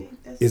 So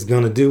it's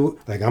going to do,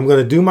 like, I'm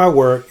going to do my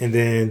work, and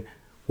then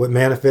what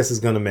manifests is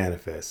going to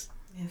manifest.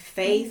 And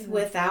faith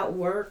without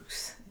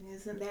works,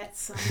 isn't that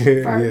some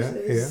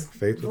yeah.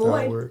 Faith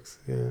without works.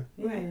 Yeah.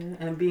 Right.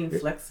 And being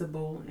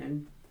flexible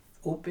and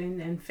open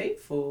and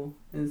faithful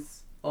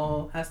is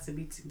all has to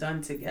be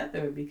done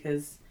together,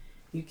 because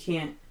you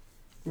can't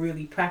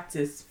really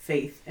practice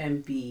faith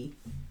and be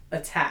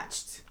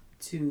attached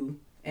to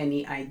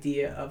any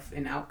idea of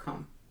an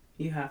outcome.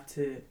 You have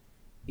to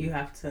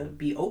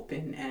be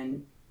open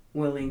and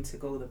willing to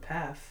go the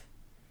path,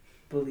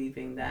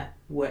 believing that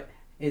what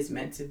is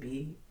meant to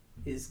be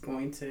is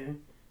going to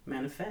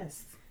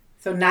manifest.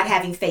 So not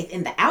having faith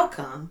in the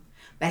outcome,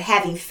 but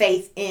having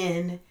faith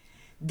in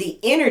the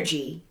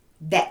energy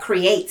that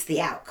creates the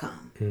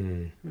outcome.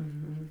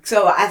 Mm-hmm.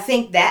 So I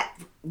think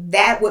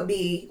that would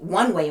be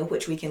one way in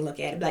which we can look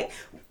at it. Like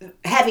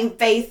having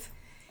faith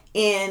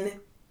in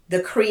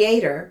the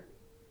Creator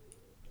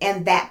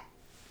and that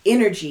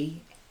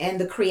energy and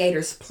the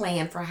Creator's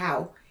plan for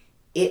how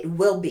it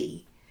will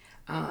be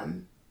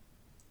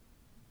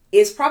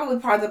is probably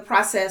part of the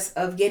process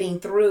of getting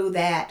through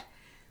that,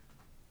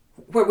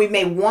 where we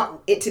may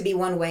want it to be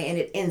one way and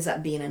it ends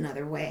up being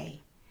another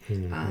way.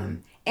 Mm-hmm.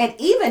 And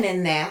even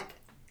in that,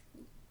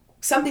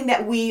 something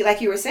that we,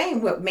 like you were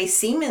saying, what may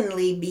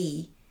seemingly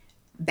be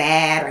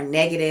bad or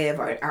negative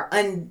or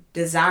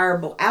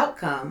undesirable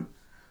outcome,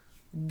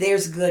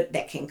 there's good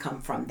that can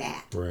come from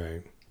that.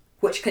 Right.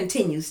 Which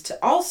continues to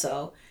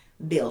also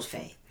build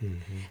faith.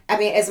 Mm-hmm. I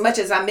mean, as much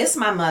as I miss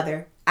my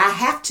mother, I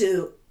have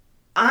to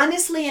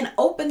honestly and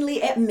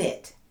openly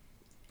admit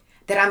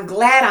that I'm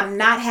glad I'm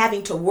not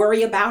having to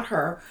worry about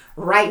her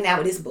right now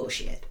with this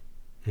bullshit.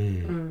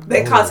 Mm.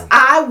 Because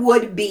I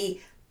would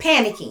be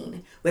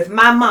panicking with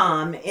my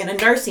mom in a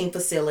nursing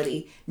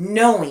facility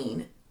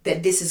knowing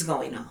that this is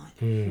going on.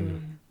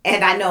 Mm.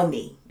 And I know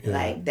me. Yeah.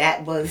 Like,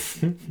 that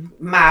was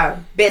my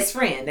best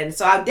friend. And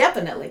so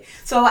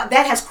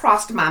that has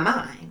crossed my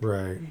mind.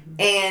 Right.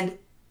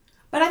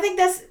 But I think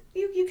that's,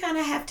 you kind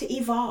of have to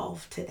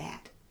evolve to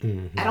that.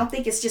 Mm-hmm. I don't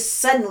think it's just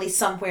suddenly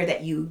somewhere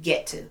that you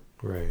get to.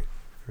 Right.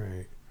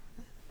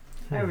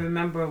 I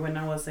remember when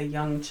I was a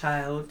young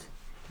child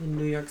in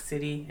New York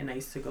City, and I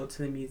used to go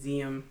to the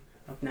Museum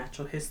of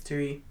Natural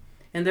History,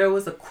 and there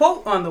was a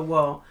quote on the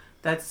wall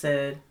that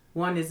said,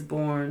 "One is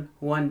born,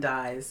 one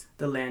dies,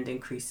 the land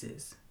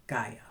increases.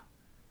 Gaia."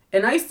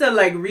 And I used to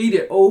read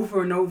it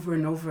over and over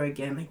and over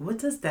again. Like, what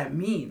does that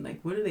mean? Like,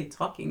 what are they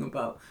talking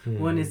about? Mm-hmm.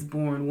 One is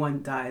born,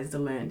 one dies, the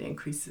land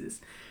increases.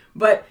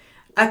 But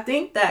I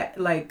think that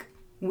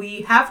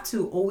we have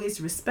to always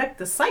respect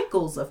the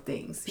cycles of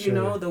things, you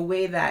know, the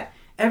way that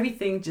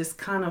everything just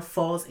kind of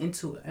falls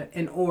into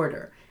an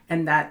order,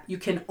 and that you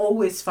can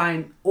always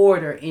find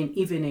order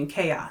even in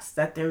chaos,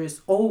 that there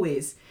is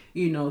always,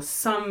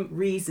 some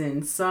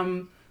reason,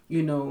 some,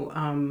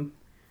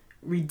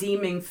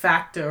 redeeming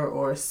factor,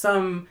 or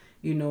some,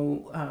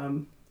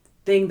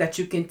 thing that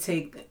you can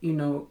take,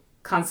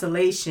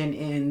 consolation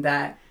in,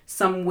 that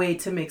some way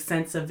to make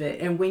sense of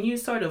it. And when you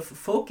sort of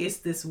focus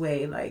this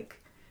way,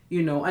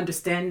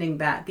 understanding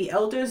that the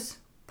elders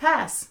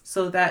pass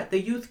so that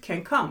the youth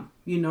can come,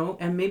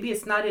 and maybe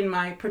it's not in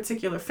my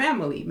particular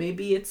family.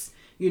 Maybe it's,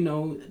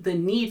 the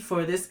need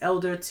for this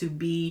elder to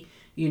be,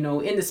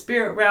 in the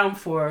spirit realm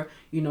for,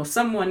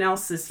 someone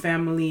else's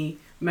family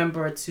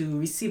member to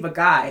receive a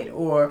guide,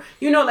 or,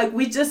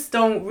 we just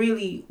don't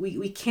really,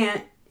 we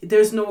can't,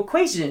 there's no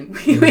equation.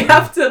 We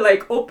have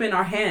to open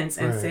our hands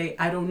and say,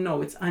 I don't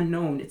know, it's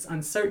unknown, it's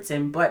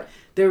uncertain, but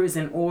there is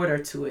an order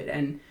to it.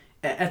 And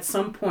at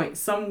some point,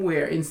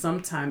 somewhere, in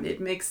some time, it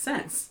makes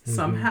sense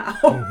somehow.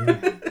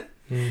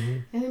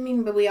 And I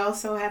mean, but we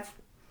also have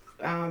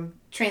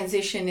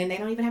transition, and they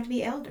don't even have to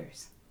be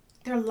elders.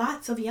 There are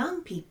lots of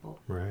young people.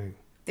 Right.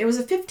 There was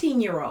a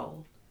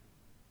 15-year-old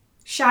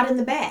shot in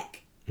the back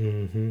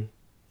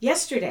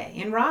yesterday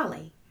in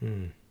Raleigh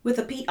with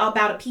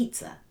about a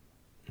pizza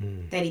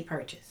that he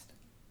purchased.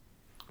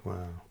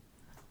 Wow.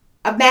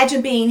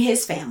 Imagine being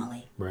his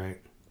family.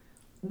 Right.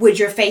 Would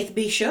your faith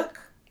be shook?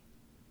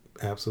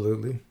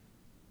 Absolutely.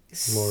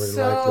 More than likely.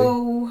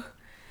 So,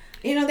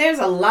 there's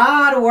a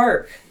lot of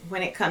work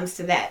when it comes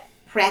to that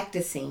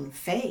practicing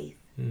faith.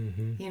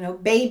 Mm-hmm. You know,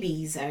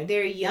 babies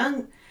they're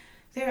young.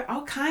 There are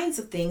all kinds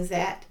of things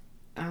that,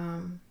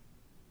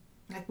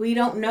 like, we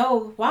don't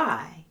know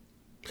why.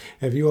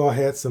 Have you all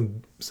had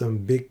some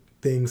big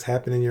things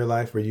happen in your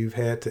life where you've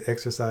had to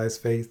exercise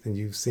faith and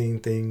you've seen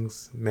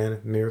things,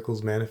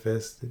 miracles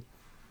manifested?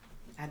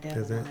 I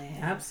definitely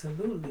have.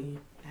 Absolutely.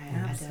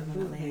 I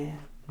definitely have.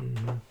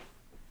 Mm-hmm.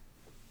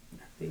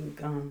 I think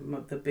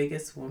the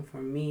biggest one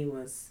for me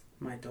was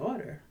my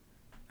daughter,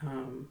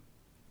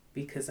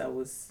 because I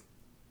was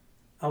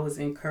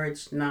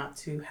encouraged not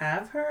to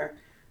have her.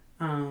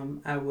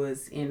 I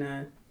was in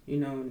a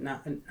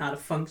not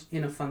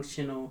in a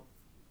functional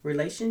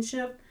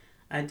relationship.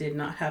 I did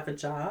not have a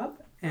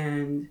job,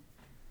 and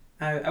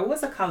I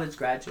was a college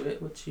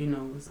graduate, which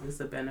is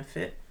a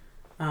benefit.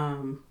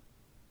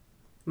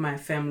 My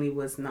family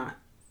was not,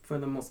 for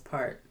the most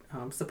part,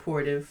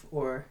 supportive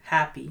or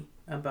happy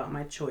about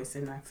my choice,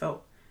 and I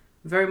felt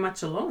very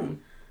much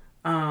alone.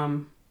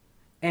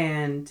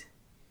 And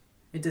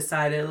it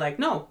decided, like,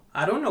 no,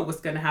 I don't know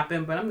what's going to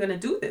happen, but I'm going to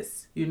do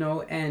this,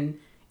 and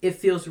it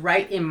feels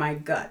right in my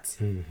gut.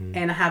 Mm-hmm.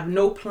 And I have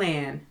no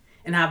plan,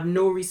 and I have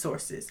no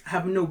resources. I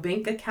have no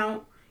bank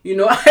account.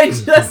 I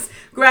just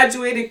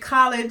graduated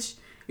college.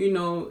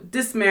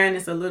 This man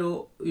is a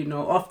little,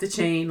 off the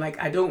chain. Like,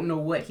 I don't know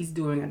what he's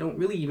doing. I don't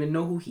really even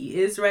know who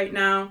he is right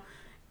now.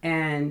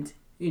 And,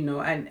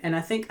 and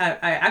I think I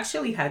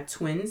actually had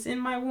twins in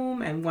my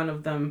womb, and one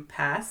of them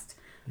passed.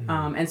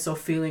 Mm-hmm. And so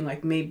feeling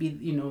like maybe,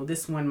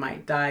 this one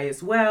might die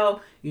as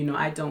well.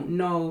 I don't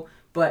know,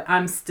 but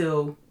I'm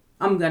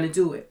going to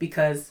do it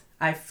because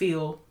I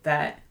feel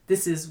that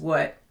this is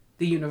what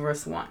the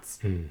universe wants.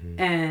 Mm-hmm.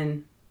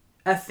 And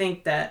I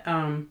think that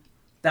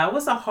that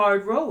was a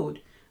hard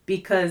road,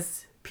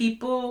 because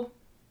people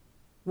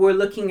were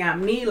looking at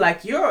me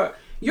like, you're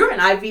an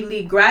Ivy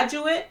League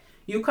graduate.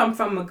 You come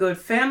from a good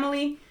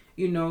family.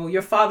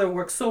 Your father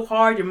worked so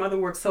hard. Your mother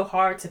worked so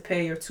hard to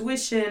pay your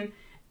tuition,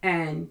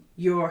 and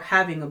you're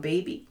having a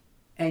baby,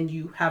 and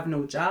you have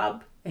no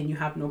job, and you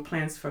have no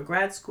plans for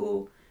grad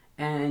school,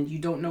 and you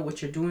don't know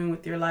what you're doing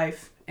with your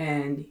life.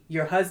 And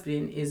your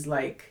husband is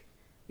like,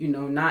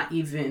 not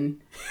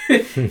even,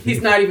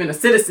 he's not even a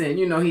citizen,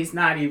 he's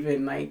not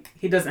even like,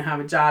 he doesn't have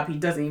a job. He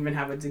doesn't even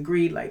have a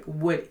degree. Like,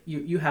 what,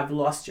 you have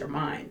lost your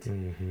mind.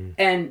 Mm-hmm.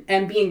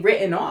 And being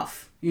written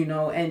off,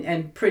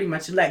 and pretty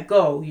much let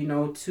go,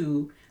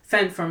 to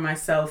fend for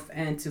myself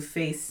and to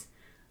face,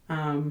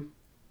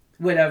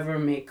 whatever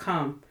may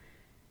come.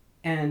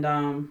 And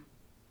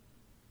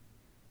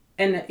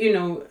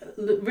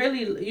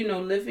really,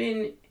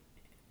 living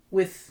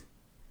with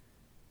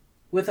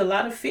a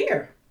lot of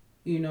fear,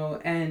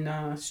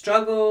 and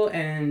struggle,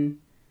 and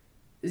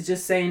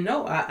just saying,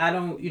 no, I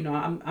don't,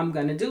 I'm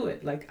going to do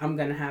it. Like, I'm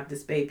going to have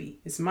this baby.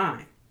 It's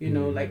mine,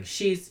 Mm-hmm. like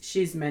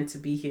she's meant to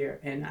be here,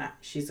 and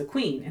she's a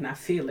queen, and I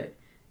feel it,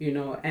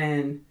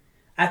 and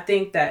I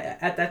think that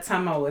at that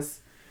time I was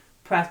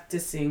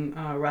practicing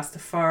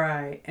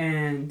Rastafari,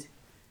 and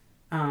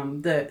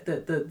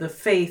the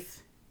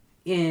faith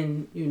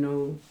in,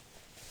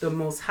 the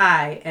Most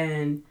High,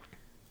 and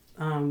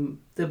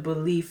the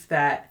belief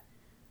that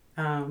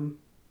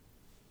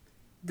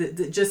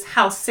the just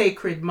how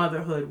sacred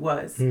motherhood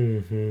was.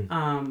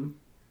 Mm-hmm.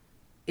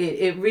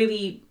 It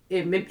really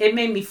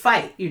made me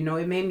fight.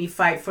 It made me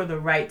fight for the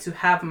right to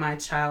have my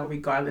child,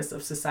 regardless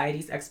of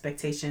society's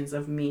expectations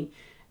of me,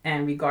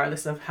 and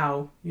regardless of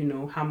how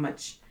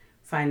much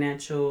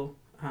financial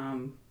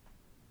how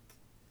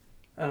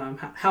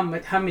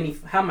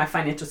my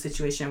financial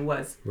situation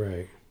was.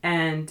 Right.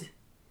 And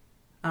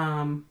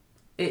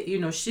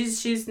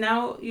she's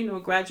now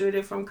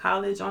graduated from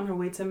college, on her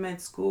way to med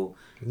school.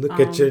 Look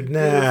at you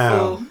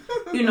now.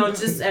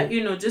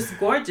 Just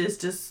gorgeous,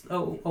 just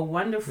a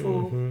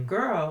wonderful Mm-hmm.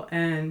 girl.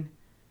 And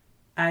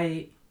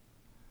I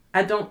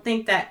don't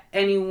think that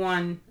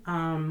anyone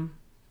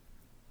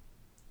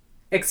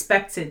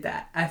expected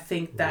that. I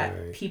think that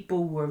Right.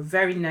 people were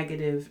very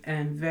negative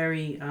and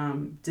very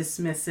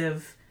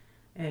dismissive,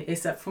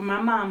 except for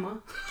my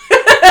mama.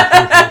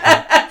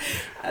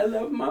 I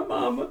love my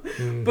mama.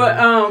 Mm-hmm. But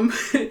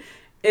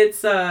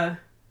it's a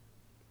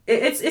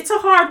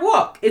hard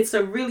walk. It's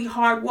a really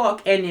hard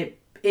walk, and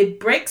it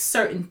breaks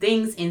certain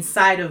things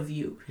inside of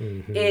you.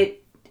 Mm-hmm.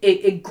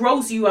 It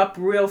grows you up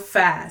real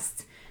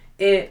fast.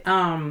 It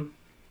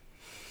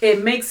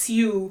makes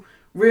you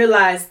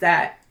realize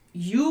that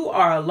you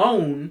are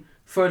alone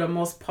for the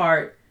most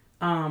part,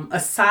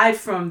 aside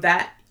from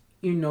that,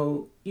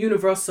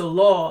 universal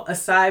law,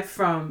 aside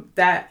from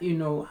that,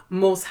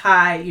 Most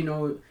High,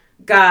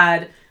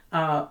 God,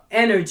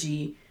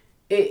 energy,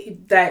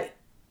 that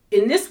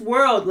in this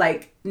world,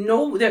 like,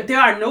 there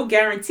are no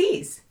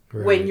guarantees.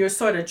 Right. When you're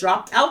sort of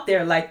dropped out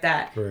there like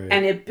that. Right.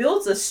 And it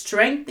builds a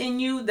strength in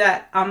you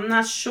that I'm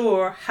not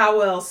sure how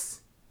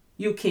else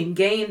you can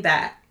gain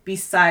that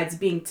besides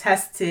being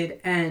tested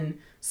and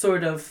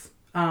sort of,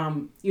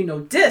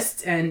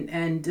 dissed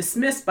and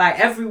dismissed by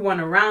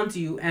everyone around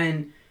you,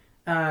 and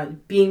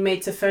being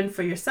made to fend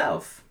for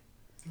yourself.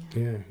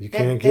 Yeah, you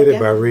can't get it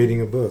by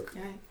reading a book.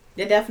 Right.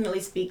 It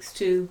definitely speaks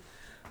to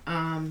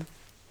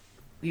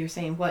you're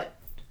saying what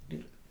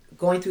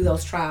going through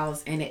those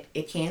trials, and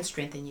it can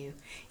strengthen you.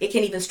 It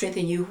can even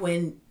strengthen you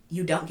when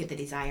you don't get the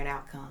desired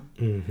outcome.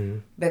 Mm-hmm.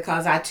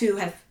 Because I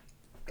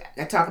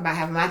talk about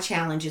having my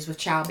challenges with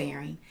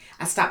childbearing.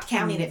 I stopped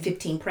counting at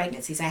 15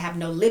 pregnancies. I have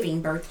no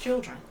living birth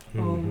children.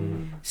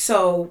 Mm-hmm.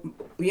 So,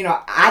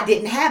 I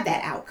didn't have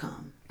that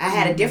outcome. I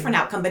had a different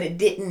outcome, but it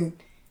didn't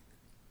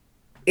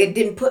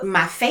put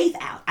my faith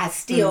out. I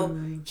still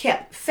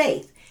kept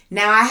faith.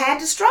 Now I had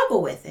to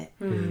struggle with it.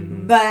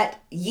 Mm-hmm. But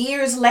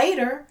years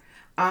later,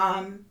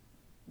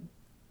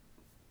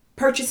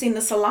 purchasing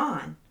the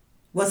salon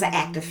was an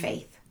act of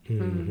faith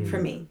for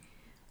me.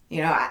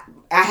 I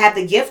had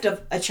the gift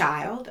of a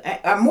child,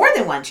 more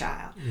than one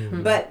child.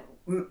 But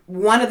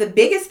one of the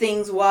biggest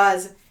things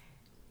was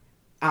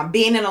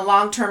being in a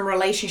long-term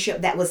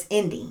relationship that was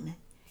ending.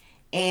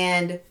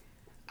 And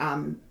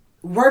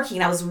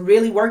working. I was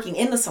really working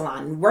in the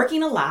salon,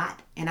 working a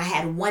lot, and I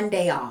had one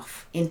day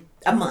off in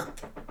a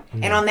month.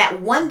 And on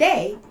that one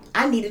day,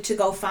 I needed to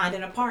go find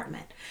an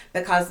apartment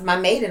because my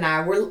maid and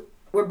I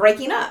were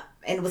breaking up,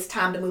 and it was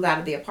time to move out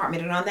of the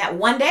apartment. And on that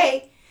one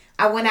day,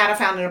 I went out and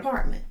found an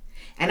apartment.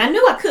 And I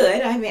knew I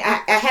could. I mean,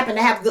 I happened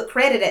to have good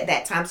credit at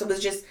that time, so it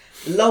was just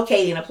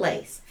locating a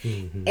place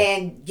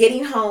and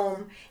getting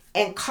home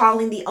and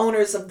calling the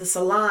owners of the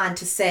salon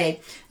to say,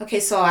 okay,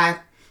 so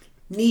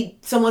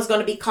someone's going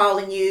to be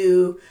calling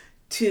you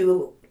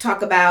to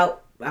talk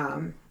about,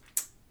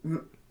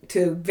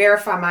 to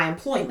verify my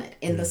employment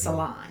in the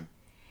salon.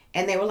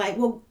 And they were like,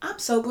 well, I'm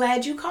so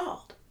glad you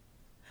called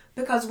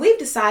because we've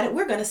decided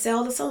we're going to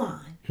sell the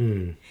salon.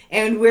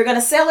 And we're going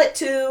to sell it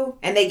to,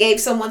 and they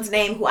gave someone's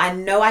name who I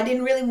know I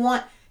didn't really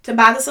want to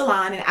buy the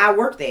salon, and I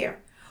work there,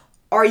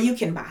 or you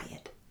can buy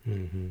it.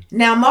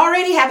 Now I'm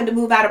already having to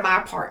move out of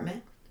my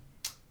apartment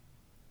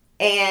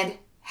and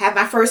have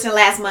my first and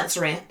last month's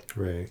rent.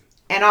 Right.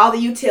 And all the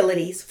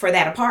utilities for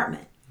that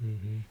apartment.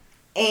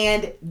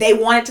 And they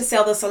wanted to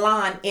sell the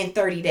salon in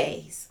 30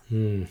 days.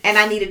 And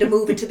I needed to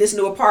move into this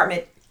new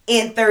apartment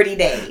in 30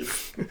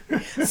 days.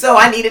 So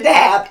I needed to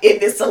have in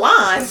this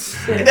salon,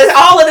 there's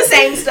all of the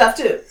same stuff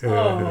too.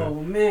 Oh,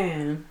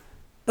 man.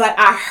 But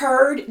I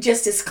heard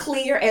just as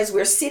clear as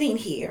we're sitting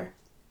here,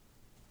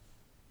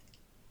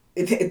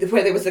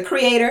 whether it was the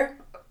creator,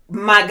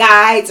 my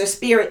guides or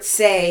spirits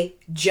say,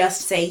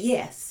 just say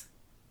yes.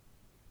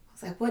 I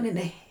was like, what in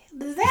the hell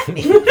does that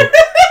mean?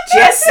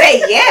 Just say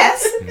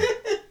yes.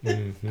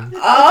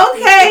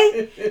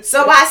 Okay.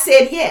 So I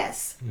said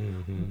yes.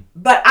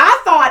 But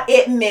I thought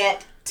it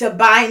meant to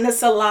buying the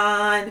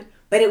salon,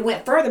 but it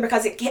went further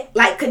because it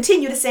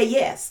continued to say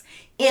yes.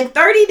 In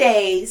 30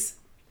 days,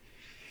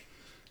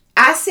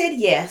 I said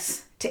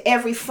yes to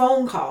every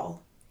phone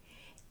call,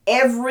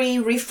 every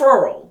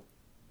referral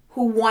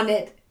who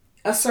wanted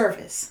a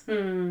service.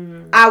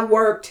 I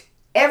worked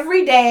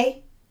every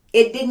day.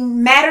 It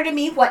didn't matter to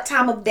me what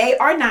time of day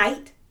or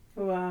night.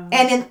 Wow.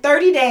 And in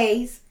 30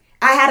 days,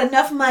 I had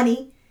enough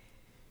money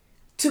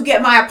to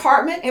get my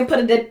apartment and put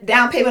a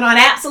down payment on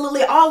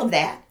absolutely all of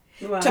that.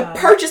 Wow. To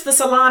purchase the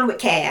salon with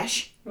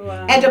cash.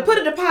 Wow. And to put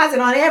a deposit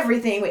on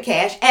everything with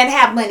cash and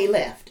have money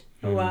left.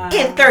 Wow.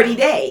 In 30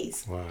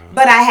 days. Wow.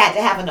 But I had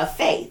to have enough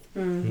faith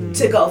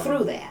to go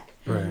through that.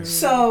 Right.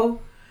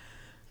 So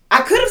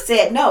I could have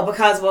said no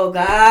because, well,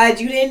 God,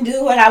 you didn't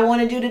do what I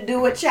wanted you to do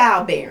with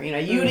childbearing.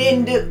 You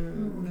didn't do...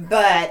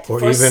 But or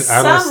for even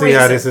I don't see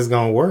how this is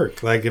going to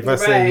work. Like if I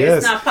say yes,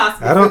 it's not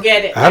possible. I don't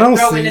Forget it. I don't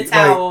throw see. in the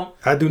towel.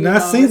 Like, I do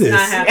not see this,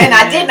 and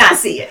I did not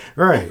see it.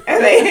 Right.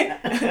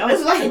 I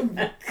was like,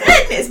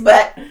 goodness,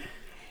 but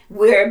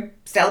we're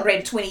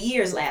celebrating 20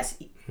 years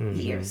last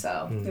year,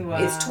 so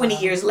it's 20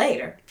 years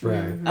later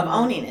of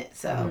owning it.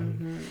 So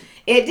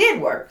it did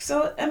work.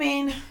 So I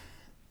mean,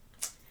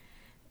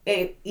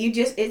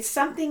 it's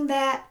something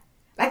that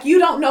like you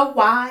don't know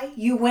why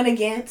you went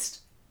against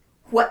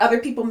what other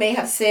people may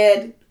have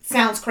said.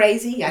 Sounds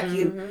crazy. Like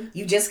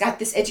you just got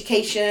this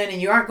education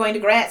and you aren't going to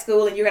grad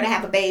school and you're going to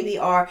have a baby.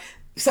 Or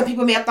some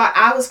people may have thought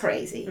I was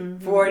crazy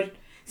for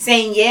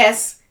saying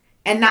yes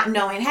and not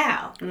knowing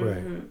how.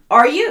 Right.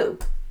 Or you.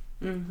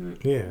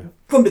 Yeah.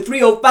 From the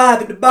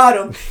 305 at the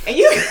bottom. And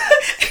you're in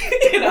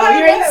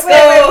school.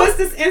 Wait, what's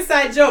this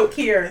inside joke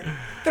here?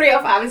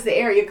 305 is the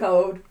area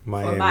code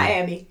Miami. for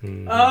Miami.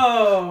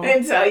 Oh.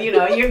 And so,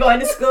 you're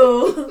going to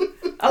school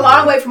a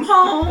long way from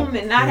home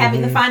and not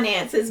having the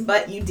finances,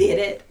 but you did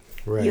it.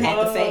 Right. You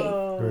had the faith.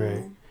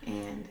 Right.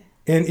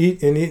 And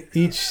in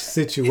each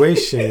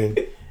situation,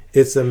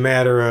 it's a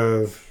matter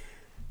of,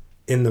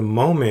 in the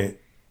moment,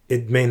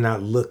 it may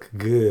not look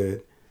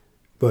good,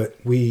 but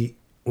when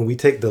we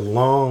take the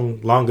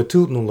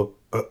longitudinal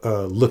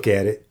look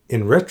at it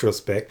in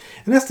retrospect,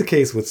 and that's the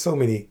case with so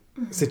many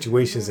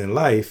situations in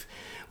life,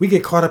 we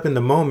get caught up in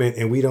the moment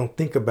and we don't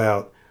think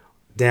about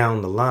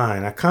down the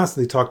line. I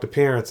constantly talk to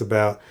parents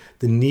about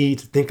the need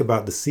to think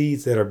about the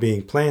seeds that are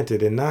being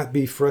planted and not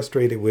be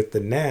frustrated with the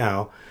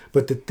now,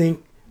 but to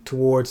think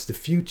towards the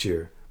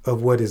future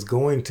of what is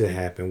going to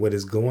happen, what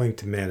is going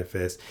to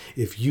manifest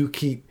if you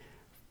keep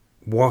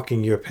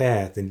walking your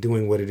path and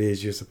doing what it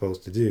is you're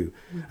supposed to do.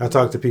 I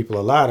talk to people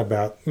a lot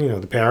about,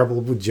 the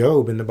parable with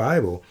Job in the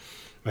Bible.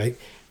 Like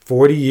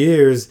 40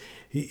 years,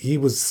 he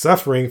was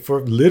suffering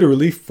for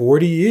literally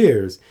 40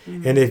 years.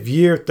 And if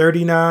year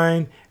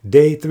 39,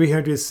 day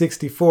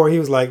 364, he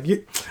was like,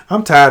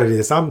 I'm tired of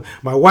this.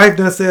 My wife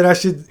done said I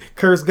should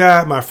curse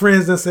God. My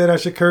friends done said I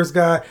should curse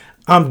God.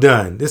 I'm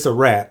done. This a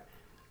wrap.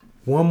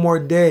 One more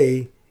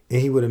day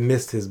and he would have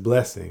missed his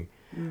blessing.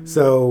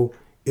 So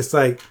it's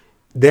like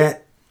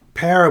that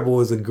parable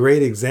is a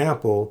great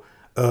example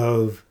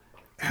of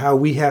how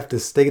we have to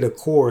stay the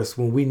course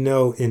when we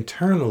know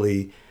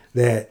internally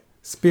that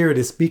Spirit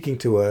is speaking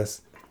to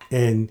us,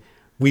 and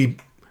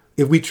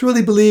if we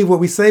truly believe what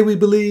we say we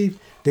believe,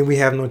 then we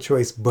have no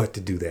choice but to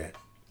do that.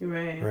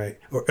 Right.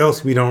 Or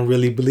else we don't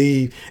really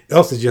believe.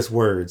 Else it's just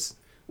words.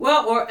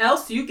 Well, or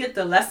else you get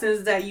the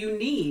lessons that you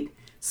need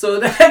so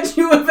that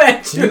you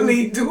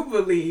eventually do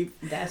believe.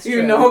 That's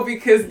true.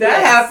 Because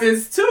that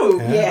happens too.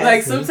 Yes.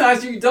 Like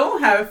sometimes you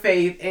don't have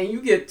faith and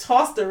you get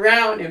tossed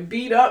around and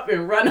beat up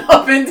and run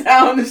up and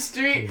down the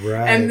street.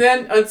 Right. And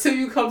then until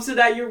you come to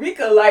that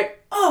eureka,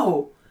 like,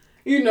 oh,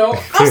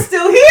 I'm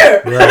still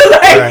here.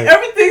 Right.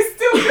 Everything's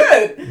still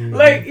good.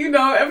 Like,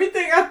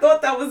 everything I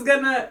thought that was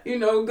gonna,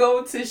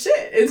 go to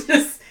shit, it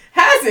just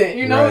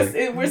hasn't.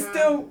 Right.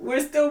 We're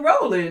still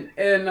rolling,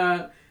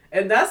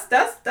 and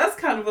that's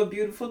kind of a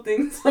beautiful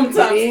thing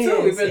sometimes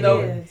too. Even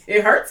though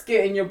it hurts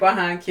getting your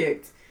behind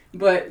kicked,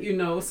 but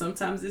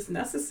sometimes it's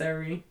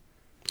necessary.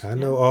 I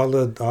know all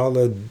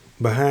the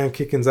behind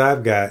kickings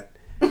I've got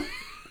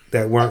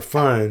that weren't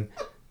fun,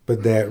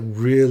 but that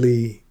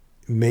really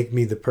make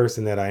me the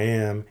person that I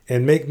am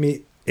and make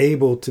me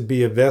able to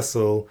be a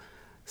vessel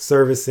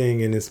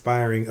servicing and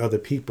inspiring other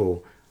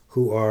people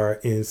who are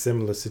in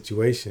similar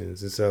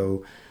situations. And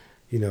so,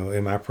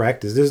 in my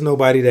practice, there's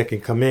nobody that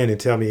can come in and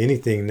tell me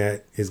anything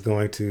that is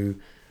going to,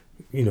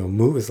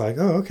 move. It's like,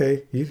 oh,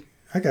 okay,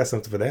 I got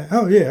something for that.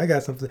 Oh yeah, I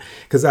got something.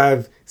 Because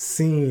I've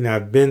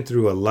been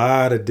through a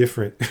lot of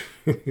different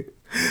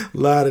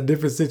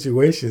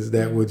situations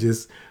that will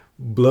just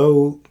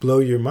blow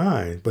your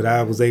mind. But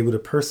I was able to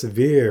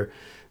persevere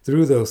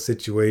through those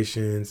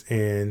situations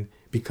and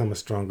become a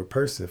stronger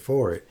person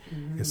for it.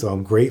 And so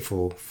I'm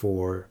grateful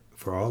for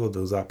all of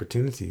those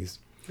opportunities.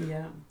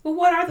 Yeah. Well,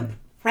 what are the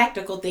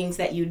practical things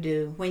that you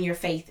do when your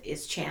faith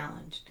is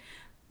challenged?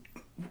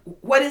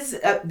 What is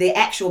the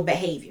actual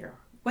behavior?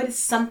 What is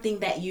something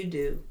that you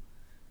do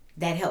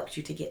that helps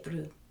you to get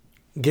through?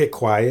 Get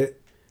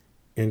quiet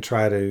and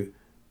try to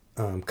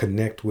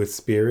connect with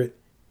Spirit,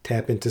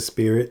 tap into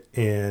Spirit,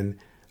 and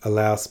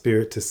allow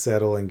Spirit to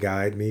settle and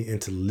guide me,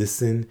 and to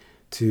listen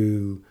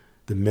to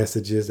the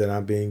messages that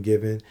I'm being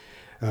given.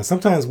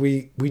 Sometimes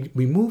we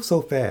move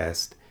so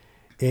fast,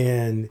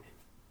 and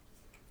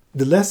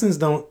the lessons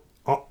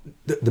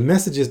the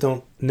messages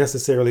don't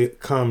necessarily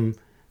come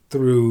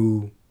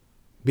through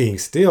being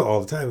still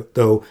all the time,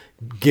 though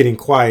getting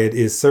quiet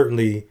is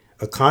certainly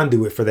a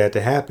conduit for that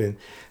to happen.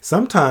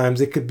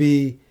 Sometimes it could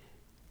be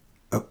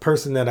a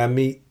person that I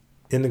meet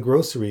in the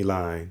grocery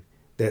line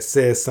that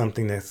says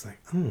something that's like,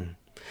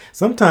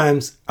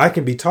 Sometimes I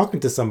can be talking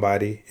to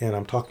somebody and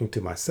I'm talking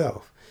to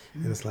myself.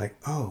 And it's like,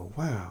 oh,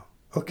 wow.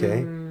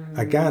 Okay,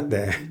 I got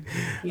that.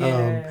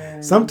 Yeah.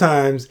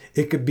 Sometimes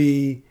it could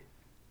be,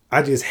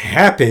 I just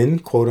happen,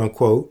 quote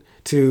unquote,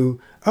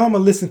 to, I'm going to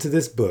listen to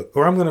this book,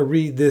 or I'm going to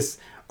read this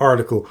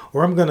article,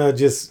 or I'm going to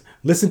just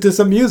listen to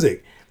some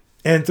music.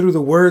 And through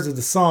the words of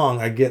the song,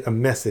 I get a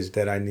message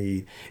that I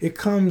need. It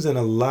comes in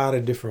a lot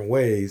of different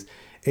ways.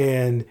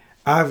 And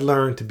I've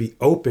learned to be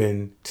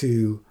open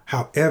to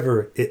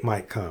however it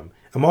might come.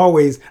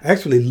 I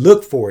actually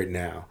look for it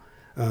now.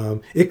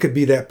 It could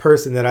be that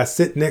person that I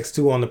sit next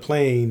to on the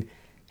plane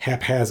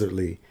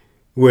haphazardly,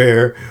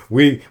 where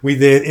we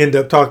then end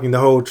up talking the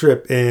whole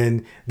trip,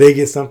 and they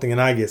get something and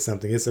I get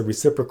something. It's a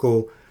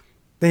reciprocal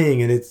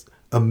thing. And it's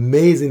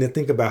amazing to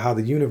think about how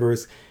the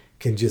universe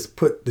can just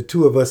put the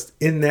two of us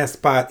in that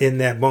spot, in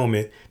that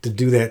moment, to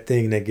do that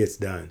thing that gets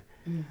done.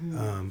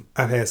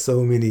 I've had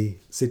so many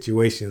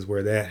situations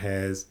where that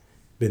has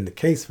been the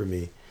case for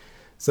me.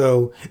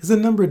 So it's a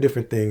number of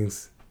different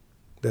things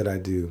that I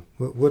do.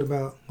 What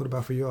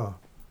about for y'all?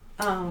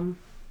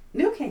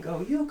 You can't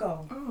go. You'll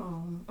go.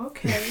 Oh,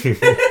 okay.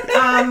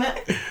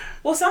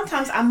 Well,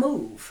 sometimes I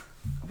move,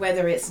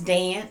 whether it's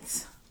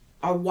dance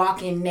or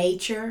walk in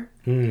nature.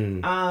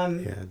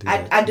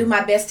 I do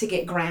my best to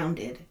get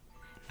grounded.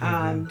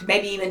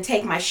 Maybe even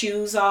take my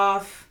shoes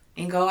off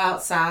and go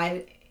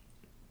outside,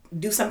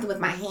 do something with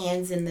my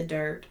hands in the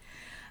dirt.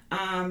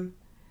 I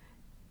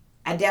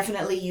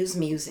definitely use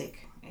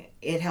music.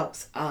 It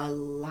helps a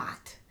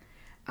lot.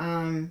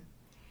 And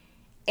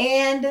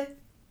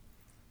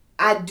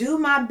I do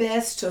my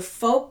best to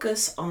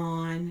focus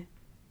on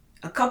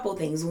a couple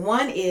things.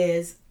 One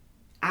is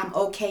I'm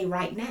okay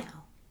right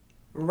now.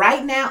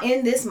 Right now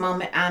in this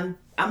moment, I'm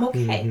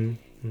okay.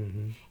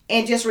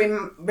 And just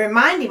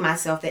reminding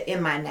myself that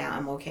in my now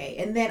I'm okay.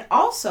 And then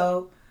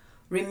also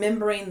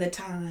remembering the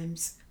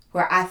times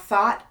where I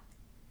thought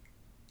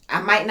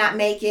I might not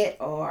make it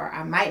or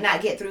I might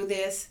not get through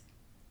this.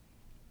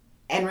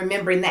 and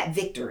remembering that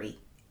victory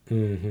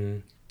Mm-hmm.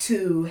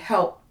 to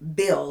help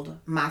build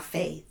my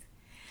faith.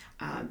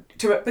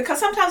 Because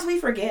sometimes we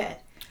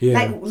forget. Yeah.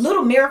 Like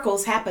little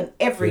miracles happen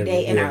every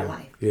day in our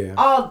life. Yeah.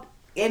 All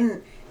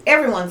in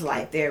everyone's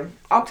life. There are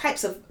all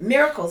types of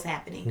miracles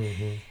happening.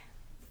 Mm-hmm.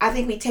 I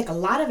think we take a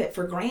lot of it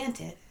for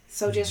granted.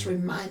 So just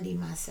reminding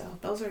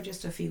myself, those are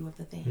just a few of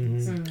the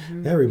things.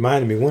 Mm-hmm. That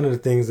reminded me, one of the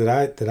things that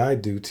I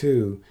do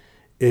too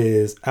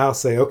is I'll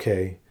say,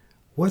 okay,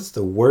 what's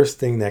the worst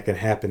thing that can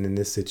happen in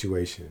this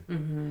situation?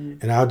 Mm-hmm.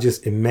 And I'll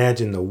just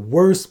imagine the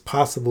worst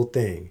possible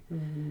thing.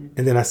 Mm-hmm.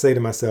 And then I say to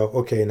myself,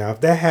 okay, now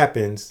if that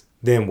happens,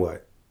 then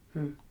what?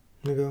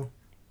 I go,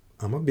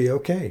 I'm going to be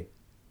okay.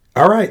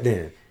 All right,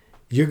 then.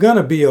 You're going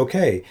to be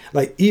okay.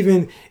 Like,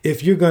 even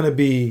if you're going to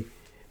be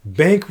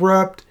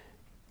bankrupt,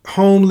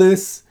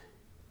 homeless,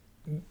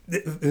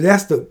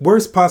 that's the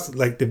worst possible.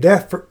 Like, if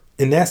that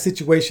in that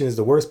situation is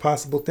the worst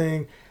possible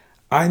thing,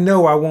 I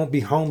know I won't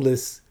be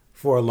homeless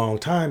for a long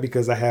time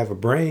because I have a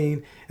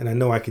brain and I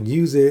know I can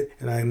use it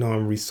and I know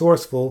I'm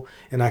resourceful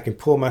and I can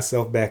pull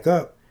myself back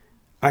up.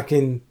 I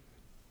can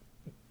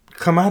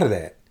come out of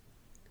that.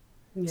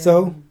 Yeah.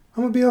 So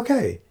I'm going to be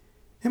okay.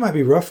 It might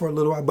be rough for a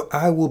little while, but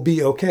I will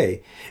be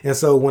okay. And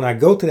so when I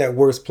go to that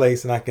worst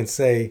place and I can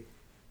say,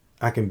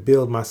 I can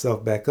build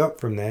myself back up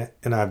from that,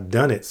 and I've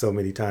done it so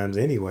many times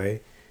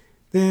anyway,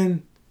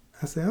 then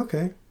I say,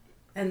 okay.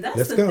 And that's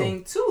let's the go.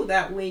 thing too,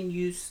 that when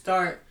you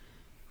start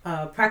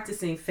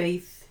practicing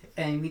faith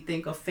and we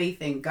think of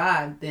faith in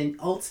God, then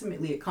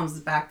ultimately it comes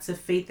back to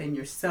faith in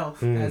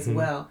yourself as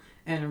well,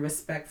 and a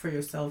respect for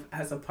yourself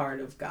as a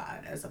part of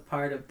God, as a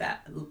part of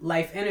that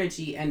life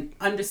energy, and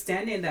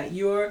understanding that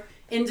you're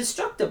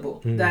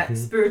indestructible, that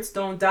spirits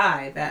don't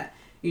die, that,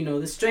 you know,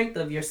 the strength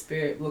of your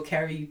spirit will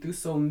carry you through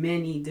so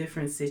many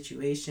different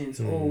situations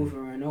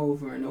over and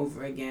over and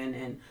over again,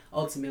 and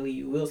ultimately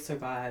you will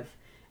survive.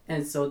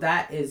 And so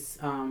that is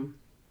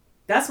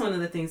that's one of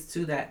the things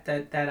too that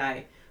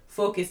I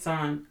focus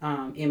on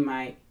in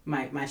my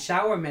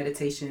shower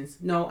meditations.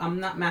 No, I'm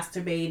not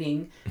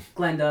masturbating,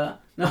 Glenda.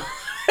 No.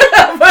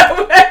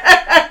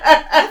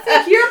 I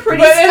think you're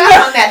pretty stuck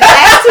on that. The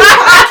last 2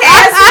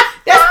 podcasts,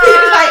 that's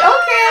pretty like,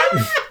 okay,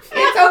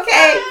 it's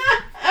okay.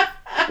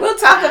 We'll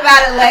talk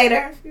about it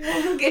later.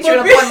 We'll get you an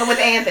appointment with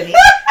Anthony.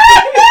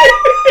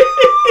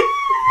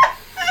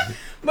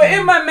 But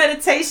in my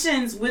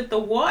meditations with the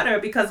water,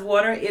 because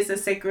water is a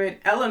sacred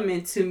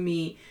element to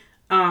me,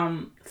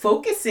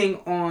 focusing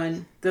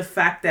on the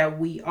fact that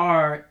we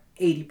are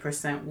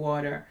 80%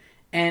 water,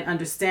 and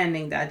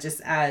understanding that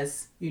just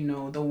as, you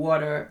know, the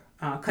water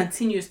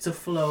continues to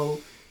flow,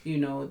 you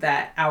know,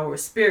 that our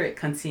spirit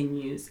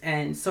continues,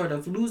 and sort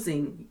of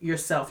losing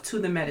yourself to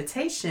the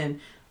meditation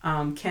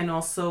can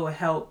also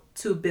help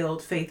to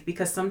build faith,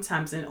 because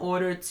sometimes in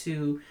order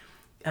to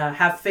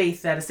have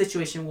faith that a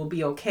situation will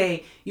be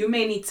okay, you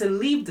may need to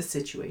leave the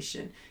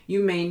situation.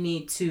 You may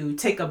need to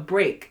take a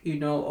break, you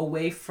know,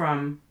 away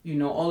from, you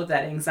know, all of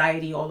that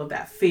anxiety, all of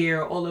that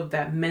fear, all of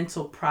that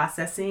mental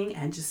processing,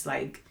 and just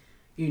like,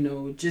 you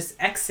know, just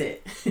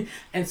exit.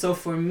 And so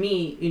for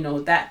me, you know,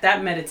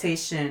 that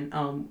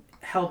meditation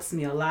helps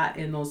me a lot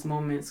in those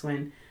moments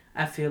when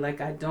I feel like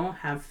I don't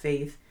have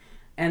faith.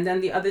 And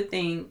then the other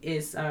thing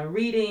is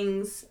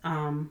readings.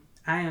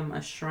 I am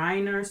a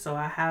Shriner, so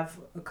I have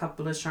a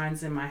couple of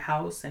shrines in my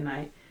house, and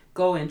I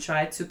go and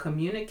try to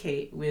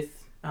communicate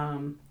with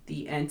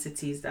the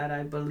entities that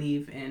I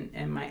believe in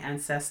and my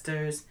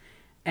ancestors,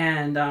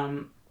 and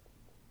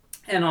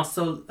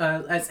also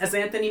as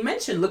Anthony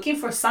mentioned, looking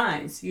for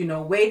signs, you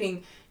know,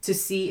 waiting to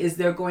see, is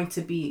there going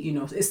to be, you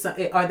know,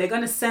 are they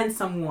going to send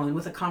someone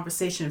with a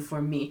conversation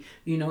for me?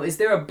 You know, is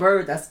there a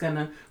bird that's going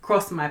to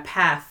cross my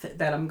path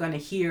that I'm going to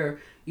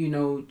hear, you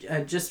know,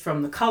 just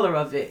from the color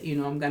of it? You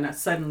know, I'm going to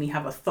suddenly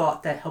have a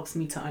thought that helps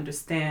me to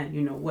understand,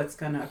 you know, what's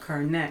going to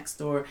occur next.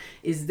 Or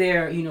is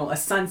there, you know, a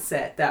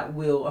sunset that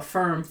will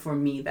affirm for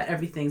me that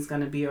everything's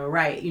going to be all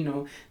right? You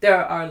know,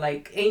 there are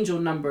like angel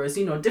numbers,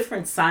 you know,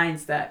 different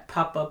signs that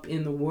pop up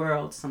in the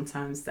world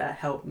sometimes that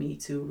help me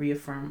to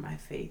reaffirm my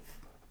faith.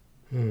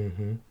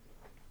 Mm-hmm.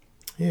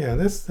 Yeah,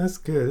 that's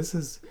good.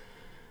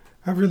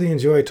 I really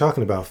enjoyed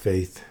talking about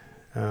faith.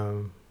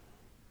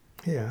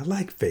 Yeah, I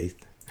like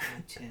faith.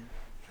 Me too.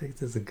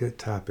 Faith is a good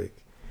topic.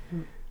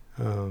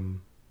 All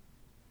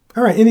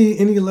right,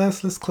 any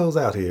last? Let's close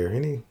out here.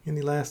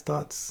 Any last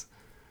thoughts?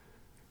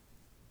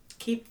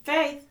 Keep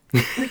faith.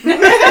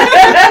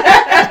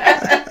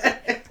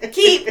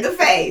 Keep the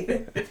faith.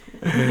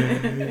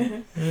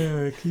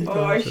 Yeah, keep For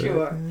on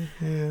sure.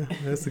 Yeah,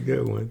 that's a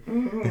good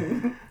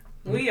one.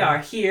 We are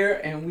here,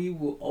 and we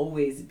will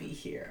always be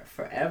here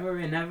forever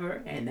and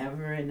ever and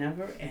ever and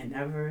ever and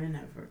ever and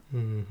ever.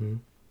 Mm-hmm.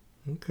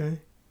 Okay,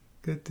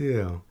 good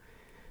deal.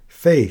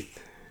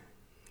 Faith,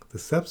 the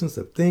substance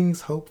of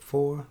things hoped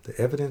for, the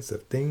evidence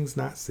of things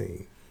not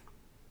seen.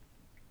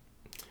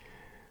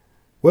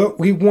 Well,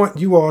 we want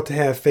you all to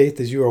have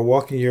faith as you are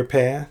walking your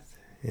path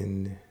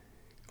and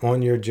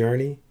on your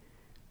journey.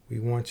 We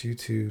want you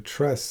to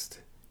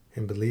trust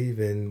and believe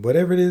in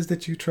whatever it is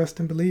that you trust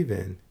and believe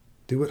in.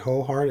 Do it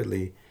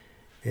wholeheartedly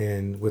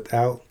and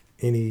without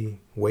any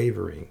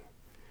wavering.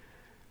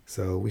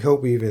 So we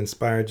hope we've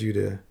inspired you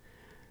to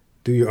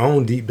do your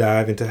own deep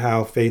dive into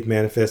how faith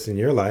manifests in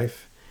your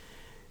life.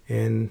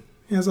 And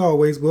as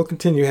always, we'll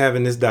continue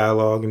having this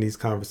dialogue and these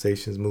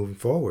conversations moving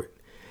forward.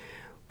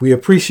 We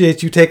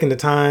appreciate you taking the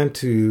time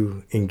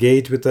to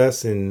engage with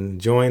us and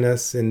join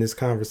us in this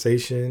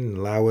conversation and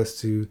allow us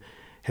to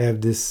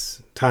have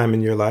this time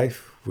in your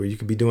life where you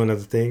could be doing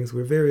other things.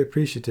 We're very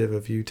appreciative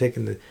of you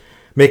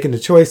making the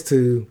choice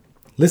to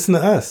listen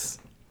to us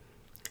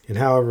in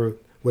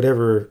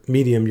whatever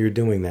medium you're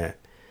doing that.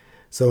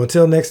 So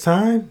until next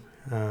time,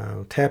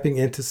 Tapping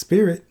into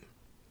Spirit,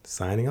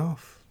 signing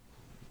off.